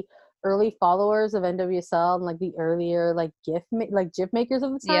the early followers of NWSL and like the earlier like GIF makers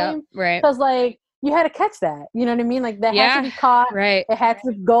of the time. Yeah, right. Because like you had to catch that. You know what I mean? Like that had to be caught. Right. It had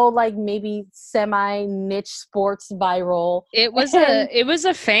to go like maybe semi-niche sports viral. It was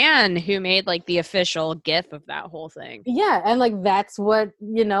a fan who made like the official GIF of that whole thing. Yeah, and like that's what,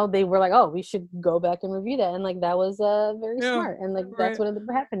 they were like, oh, we should go back and review that. And like that was very smart. And like that's what ended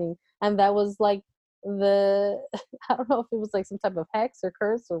up happening. And that was like I don't know if it was like some type of hex or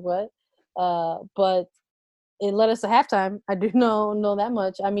curse or what. But it led us to halftime. I do know that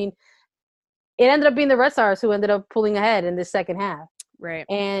much. I mean, it ended up being the Red Stars who ended up pulling ahead in the second half. Right.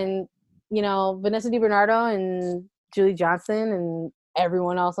 And, Vanessa DiBernardo and Julie Johnston and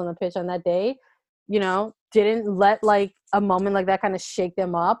everyone else on the pitch on that day, didn't let like a moment like that kind of shake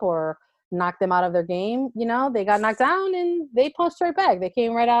them up or knock them out of their game. They got knocked down and they punched right back. They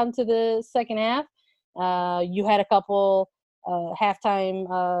came right out into the second half. You had a couple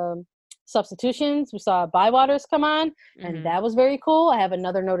halftime substitutions. We saw Bywaters come on, and that was very cool. I have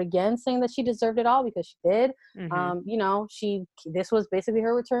another note again saying that she deserved it all because she did. This was basically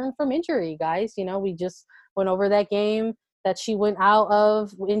her return from injury, guys. We just went over that game that she went out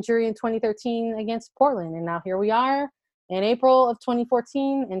of injury in 2013 against Portland, and now here we are in April of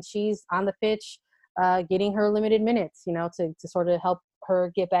 2014, and she's on the pitch getting her limited minutes, to sort of help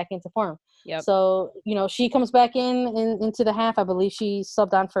her get back into form. Yep. So, she comes back into the half. I believe she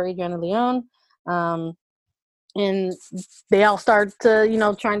subbed on for Adriana Leon. And they all start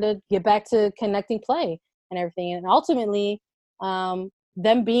to, trying to get back to connecting play and everything. And ultimately,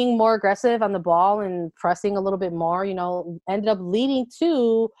 them being more aggressive on the ball and pressing a little bit more, ended up leading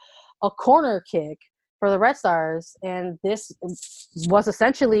to a corner kick for the Red Stars. And this was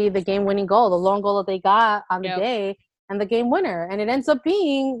essentially the game-winning goal, the lone goal that they got on the day, and the game winner. And it ends up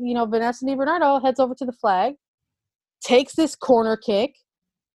being, Vanessa DiBernardo heads over to the flag, takes this corner kick,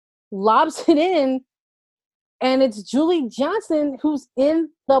 lobs it in, and it's Julie Johnson who's in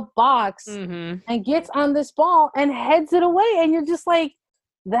the box and gets on this ball and heads it away. And you're just like,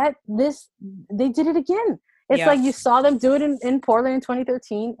 they did it again. It's like you saw them do it in Portland in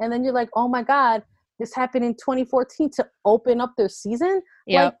 2013, and then you're like, oh my God, this happened in 2014 to open up their season.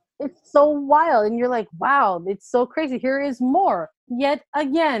 Like, it's so wild. And you're like, wow, it's so crazy. Here is more. Yet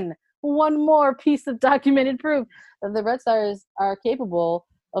again, one more piece of documented proof that the Red Stars are capable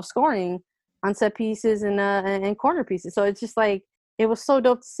of scoring on set pieces and corner pieces. So it's just like, it was so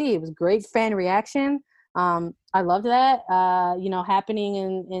dope to see. It was great fan reaction. I loved that, happening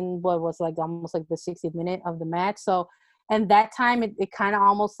in what was like almost like the 60th minute of the match. So, and that time it kind of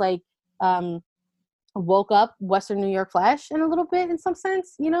almost like woke up Western New York Flash in a little bit in some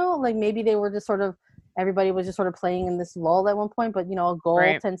sense, like maybe they were just sort of, everybody was just sort of playing in this lull at one point, but a goal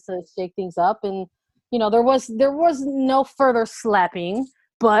tends to shake things up. And, there was no further slapping,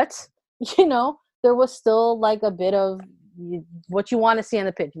 but, there was still like a bit of what you want to see on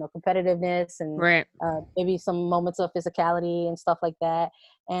the pitch, competitiveness and maybe some moments of physicality and stuff like that.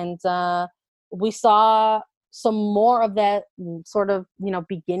 And we saw some more of that sort of,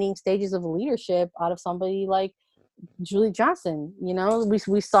 beginning stages of leadership out of somebody like Julie Johnson.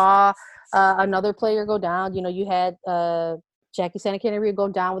 We saw another player go down. You had Jackie Santacana go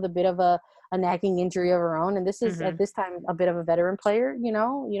down with a bit of a nagging injury of her own. And this is at this time a bit of a veteran player,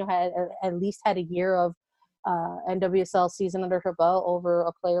 had at least had a year of NWSL season under her belt over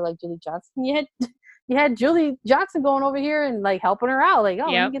a player like Julie Johnson. You had Julie Johnson going over here and like helping her out, like, let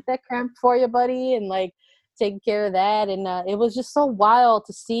me get that cramp for you, buddy, and like taking care of that. And it was just so wild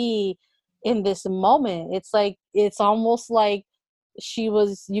to see in this moment. It's like, it's almost like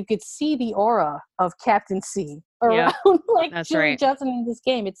you could see the aura of captaincy around like that's Julie right. Johnson in this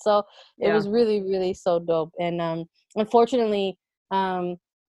game. It was really, really so dope. And unfortunately, Santa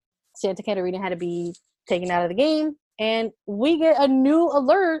Catarina had to be taken out of the game, and we get a new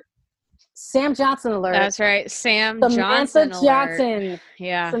alert. Sam Johnson alert. That's right. Samantha Johnson.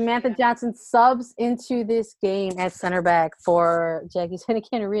 Yeah. Samantha Johnson subs into this game at center back for Jackie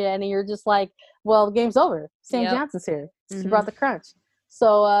Santacana, and you're just like, well, the game's over. Sam Johnson's here. She brought the crunch.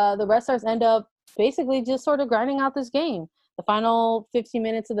 So the Red Stars end up basically just sort of grinding out this game. The final 15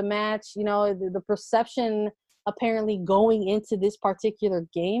 minutes of the match, the perception apparently going into this particular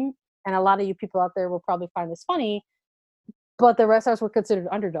game, and a lot of you people out there will probably find this funny, but the Red Stars were considered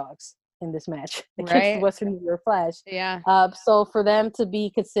underdogs in this match against the Western New York Flash. Yeah. So for them to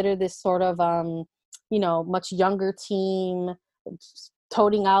be considered this sort of, much younger team,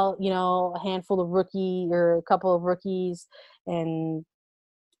 toting out, a handful of or a couple of rookies and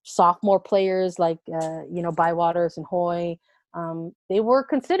sophomore players like, Bywaters and Hoy, they were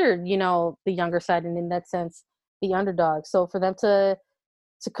considered, the younger side, and in that sense, the underdog. So for them to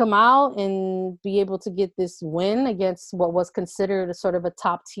come out and be able to get this win against what was considered a sort of a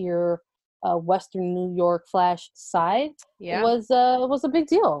top tier Western New York Flash side was a big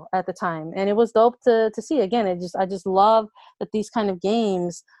deal at the time, and it was dope to see. Again, I just love that these kind of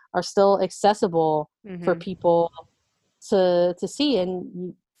games are still accessible for people to see.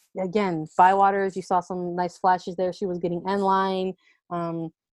 And again, Bywaters, you saw some nice flashes there. She was getting end line,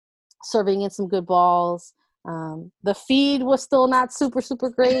 serving in some good balls. The feed was still not super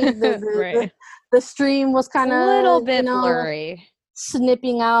great. The stream was kind of a little bit blurry,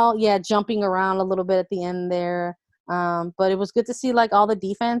 snipping out, jumping around a little bit at the end there. But it was good to see like all the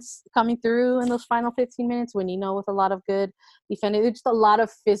defense coming through in those final 15 minutes when with a lot of good defending. It's just a lot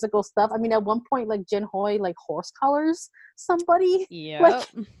of physical stuff. I mean, at one point, like Jen Hoy like horse collars somebody like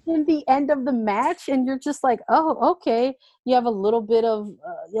in the end of the match, and you're just like, oh, okay. You have a little bit of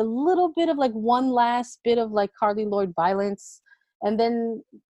like one last bit of like Carly Lloyd violence, and then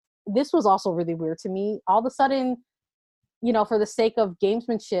this was also really weird to me. All of a sudden, for the sake of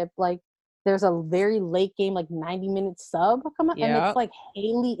gamesmanship, like there's a very late game, like 90-minute sub come up, and it's like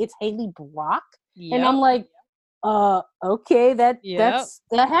Haley Brock, and I'm like, okay, that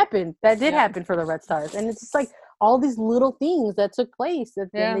happened. That did happen for the Red Stars, and it's just like all these little things that took place that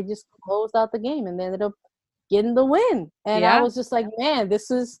then they just closed out the game, and they ended up getting the win. And I was just like, man, this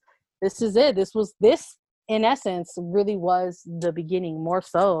is it. This in essence really was the beginning, more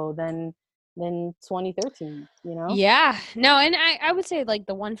so than 2013, Yeah. No, and I would say like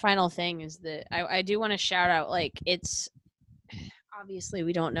the one final thing is that I do want to shout out, like, it's obviously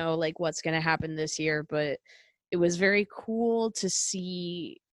we don't know like what's going to happen this year, but it was very cool to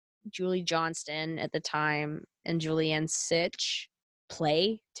see Julie Johnston at the time and Julianne Sitch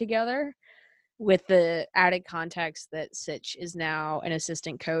play together, with the added context that Sitch is now an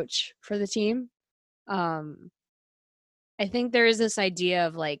assistant coach for the team. I think there is this idea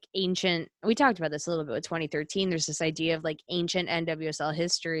of like ancient, we talked about this a little bit with 2013. There's this idea of like ancient NWSL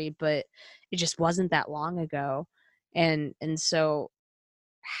history, but it just wasn't that long ago. And so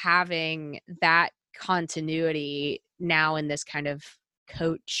having that continuity now in this kind of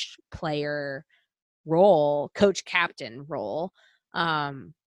coach player role, coach captain role,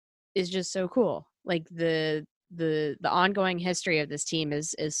 is just so cool. Like the ongoing history of this team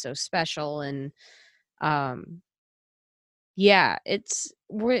is so special. And yeah,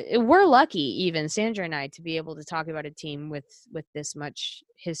 we're lucky, even Sandra and I, to be able to talk about a team with this much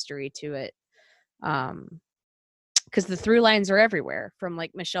history to it. Because the through lines are everywhere, from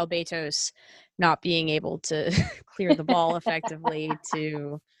like Michelle Betos not being able to clear the ball effectively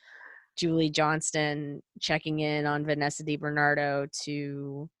to Julie Johnston checking in on Vanessa DiBernardo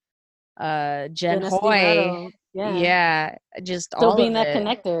to Jen Vanessa Hoy. DiBernardo, Yeah, just still all being of that it.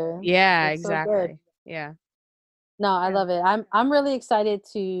 connector. Yeah, it's exactly. So good. Yeah. No, I love it. I'm really excited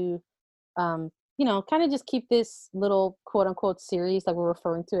to kind of just keep this little quote unquote series that we're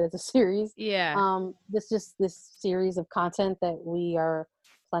referring to as a series. Yeah. This series of content that we are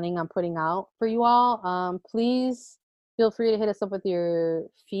planning on putting out for you all. Please feel free to hit us up with your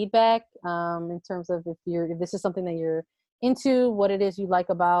feedback in terms of if this is something that you're into, what it is you like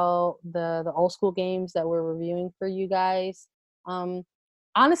about the old school games that we're reviewing for you guys.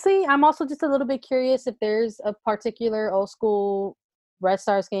 Honestly, I'm also just a little bit curious if there's a particular old school Red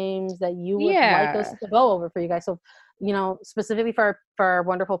Stars games that you would like us to go over for you guys. So, specifically for our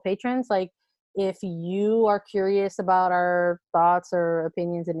wonderful patrons, like if you are curious about our thoughts or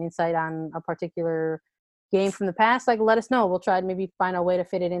opinions and insight on a particular game from the past, like let us know. We'll try to maybe find a way to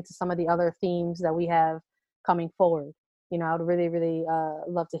fit it into some of the other themes that we have coming forward. I would really, really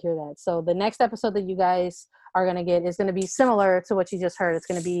love to hear that. So the next episode that you guys are going to get is going to be similar to what you just heard. It's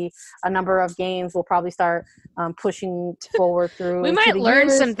going to be a number of games. We'll probably start pushing forward through. We might learn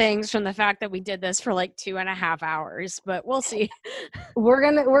some things from the fact that we did this for like 2.5 hours, but we'll see. We're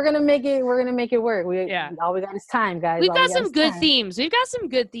gonna make it work. All we got is time, guys. We've got some good themes. We've got some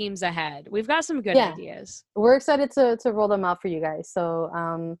good themes ahead. We've got some good ideas. We're excited to roll them out for you guys.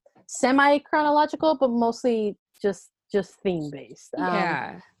 So semi chronological, but mostly just theme based.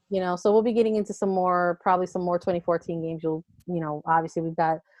 So we'll be getting into probably some more 2014 games. Obviously we've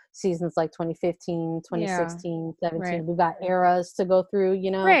got seasons like 2015, 2016, 17. Right. We've got eras to go through,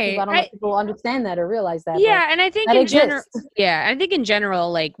 Right. I don't know if people understand that or realize that. Yeah, and I think in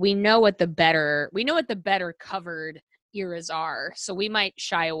general, like we know what the better covered eras are. So we might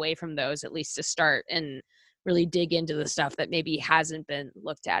shy away from those at least to start and really dig into the stuff that maybe hasn't been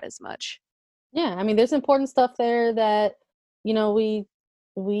looked at as much. Yeah, I mean, there's important stuff there that,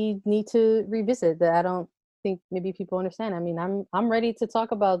 we need to revisit that I don't think maybe people understand. I mean, I'm ready to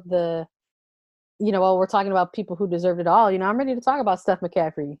talk about we're talking about people who deserved it all. I'm ready to talk about Steph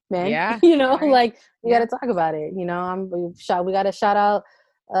McCaffrey, man. Yeah. Right. We got to talk about it. We got to shout out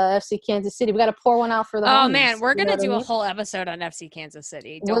FC Kansas City. We got to pour one out for the homies, man, we're gonna do a whole episode on FC Kansas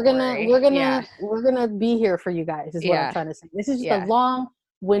City. We're gonna be here for you guys. Is what I'm trying to say. This is just a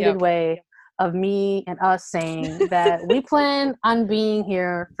long-winded way of me and us saying that we plan on being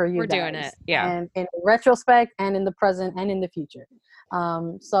here for you. We're guys. Doing it. Yeah. And in retrospect and in the present and in the future.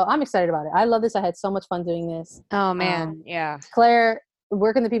 So I'm excited about it. I love this. I had so much fun doing this. Oh man. Yeah. Claire,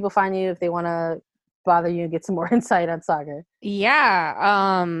 where can the people find you if they want to bother you and get some more insight on soccer? Yeah.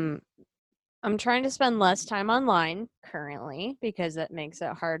 I'm trying to spend less time online currently because it makes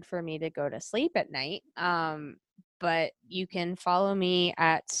it hard for me to go to sleep at night. But you can follow me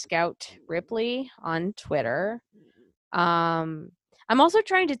at Scout Ripley on Twitter. I'm also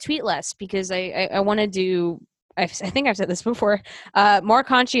trying to tweet less because I want to do, I think I've said this before, more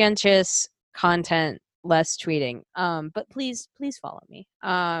conscientious content, less tweeting. But please follow me.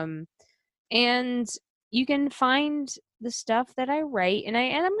 And you can find the stuff that I write, and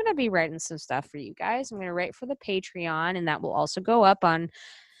I'm going to be writing some stuff for you guys. I'm going to write for the Patreon, and that will also go up on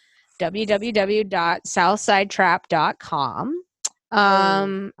www.southsidetrap.com.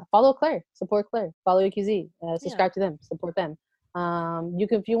 Follow Claire, support Claire, follow AQZ, subscribe to them, support them. You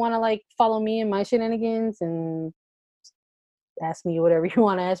can, if you want to follow me and my shenanigans and ask me whatever you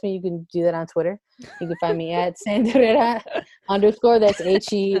want to ask me, you can do that on Twitter. You can find me at Sandrera_. That's HERRERA_.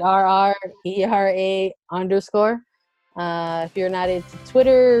 If you're not into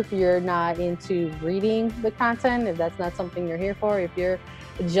Twitter, if you're not into reading the content, if that's not something you're here for, if you're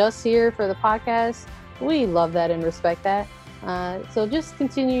just here for the podcast, we love that and respect that. So just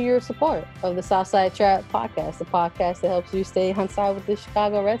continue your support of the Southside Trap podcast, the podcast that helps you stay on side with the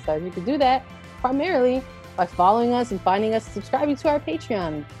Chicago Red Stars. You can do that primarily by following us and finding us, subscribing to our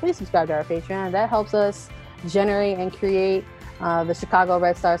Patreon. Please subscribe to our Patreon. That helps us generate and create the Chicago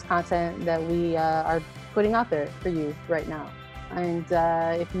Red Stars content that we are putting out there for you right now. And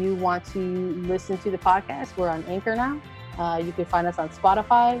if you want to listen to the podcast, we're on Anchor now. You can find us on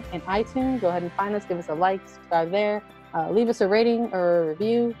Spotify and iTunes. Go ahead and find us, give us a like, subscribe there. Leave us a rating or a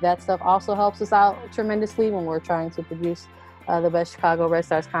review. That stuff also helps us out tremendously when we're trying to produce the best Chicago Red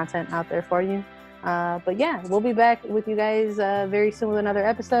Stars content out there for you. But yeah, we'll be back with you guys very soon with another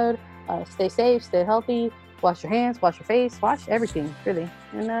episode. Stay safe, stay healthy, wash your hands, wash your face, wash everything, really.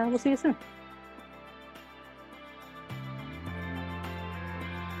 And we'll see you soon.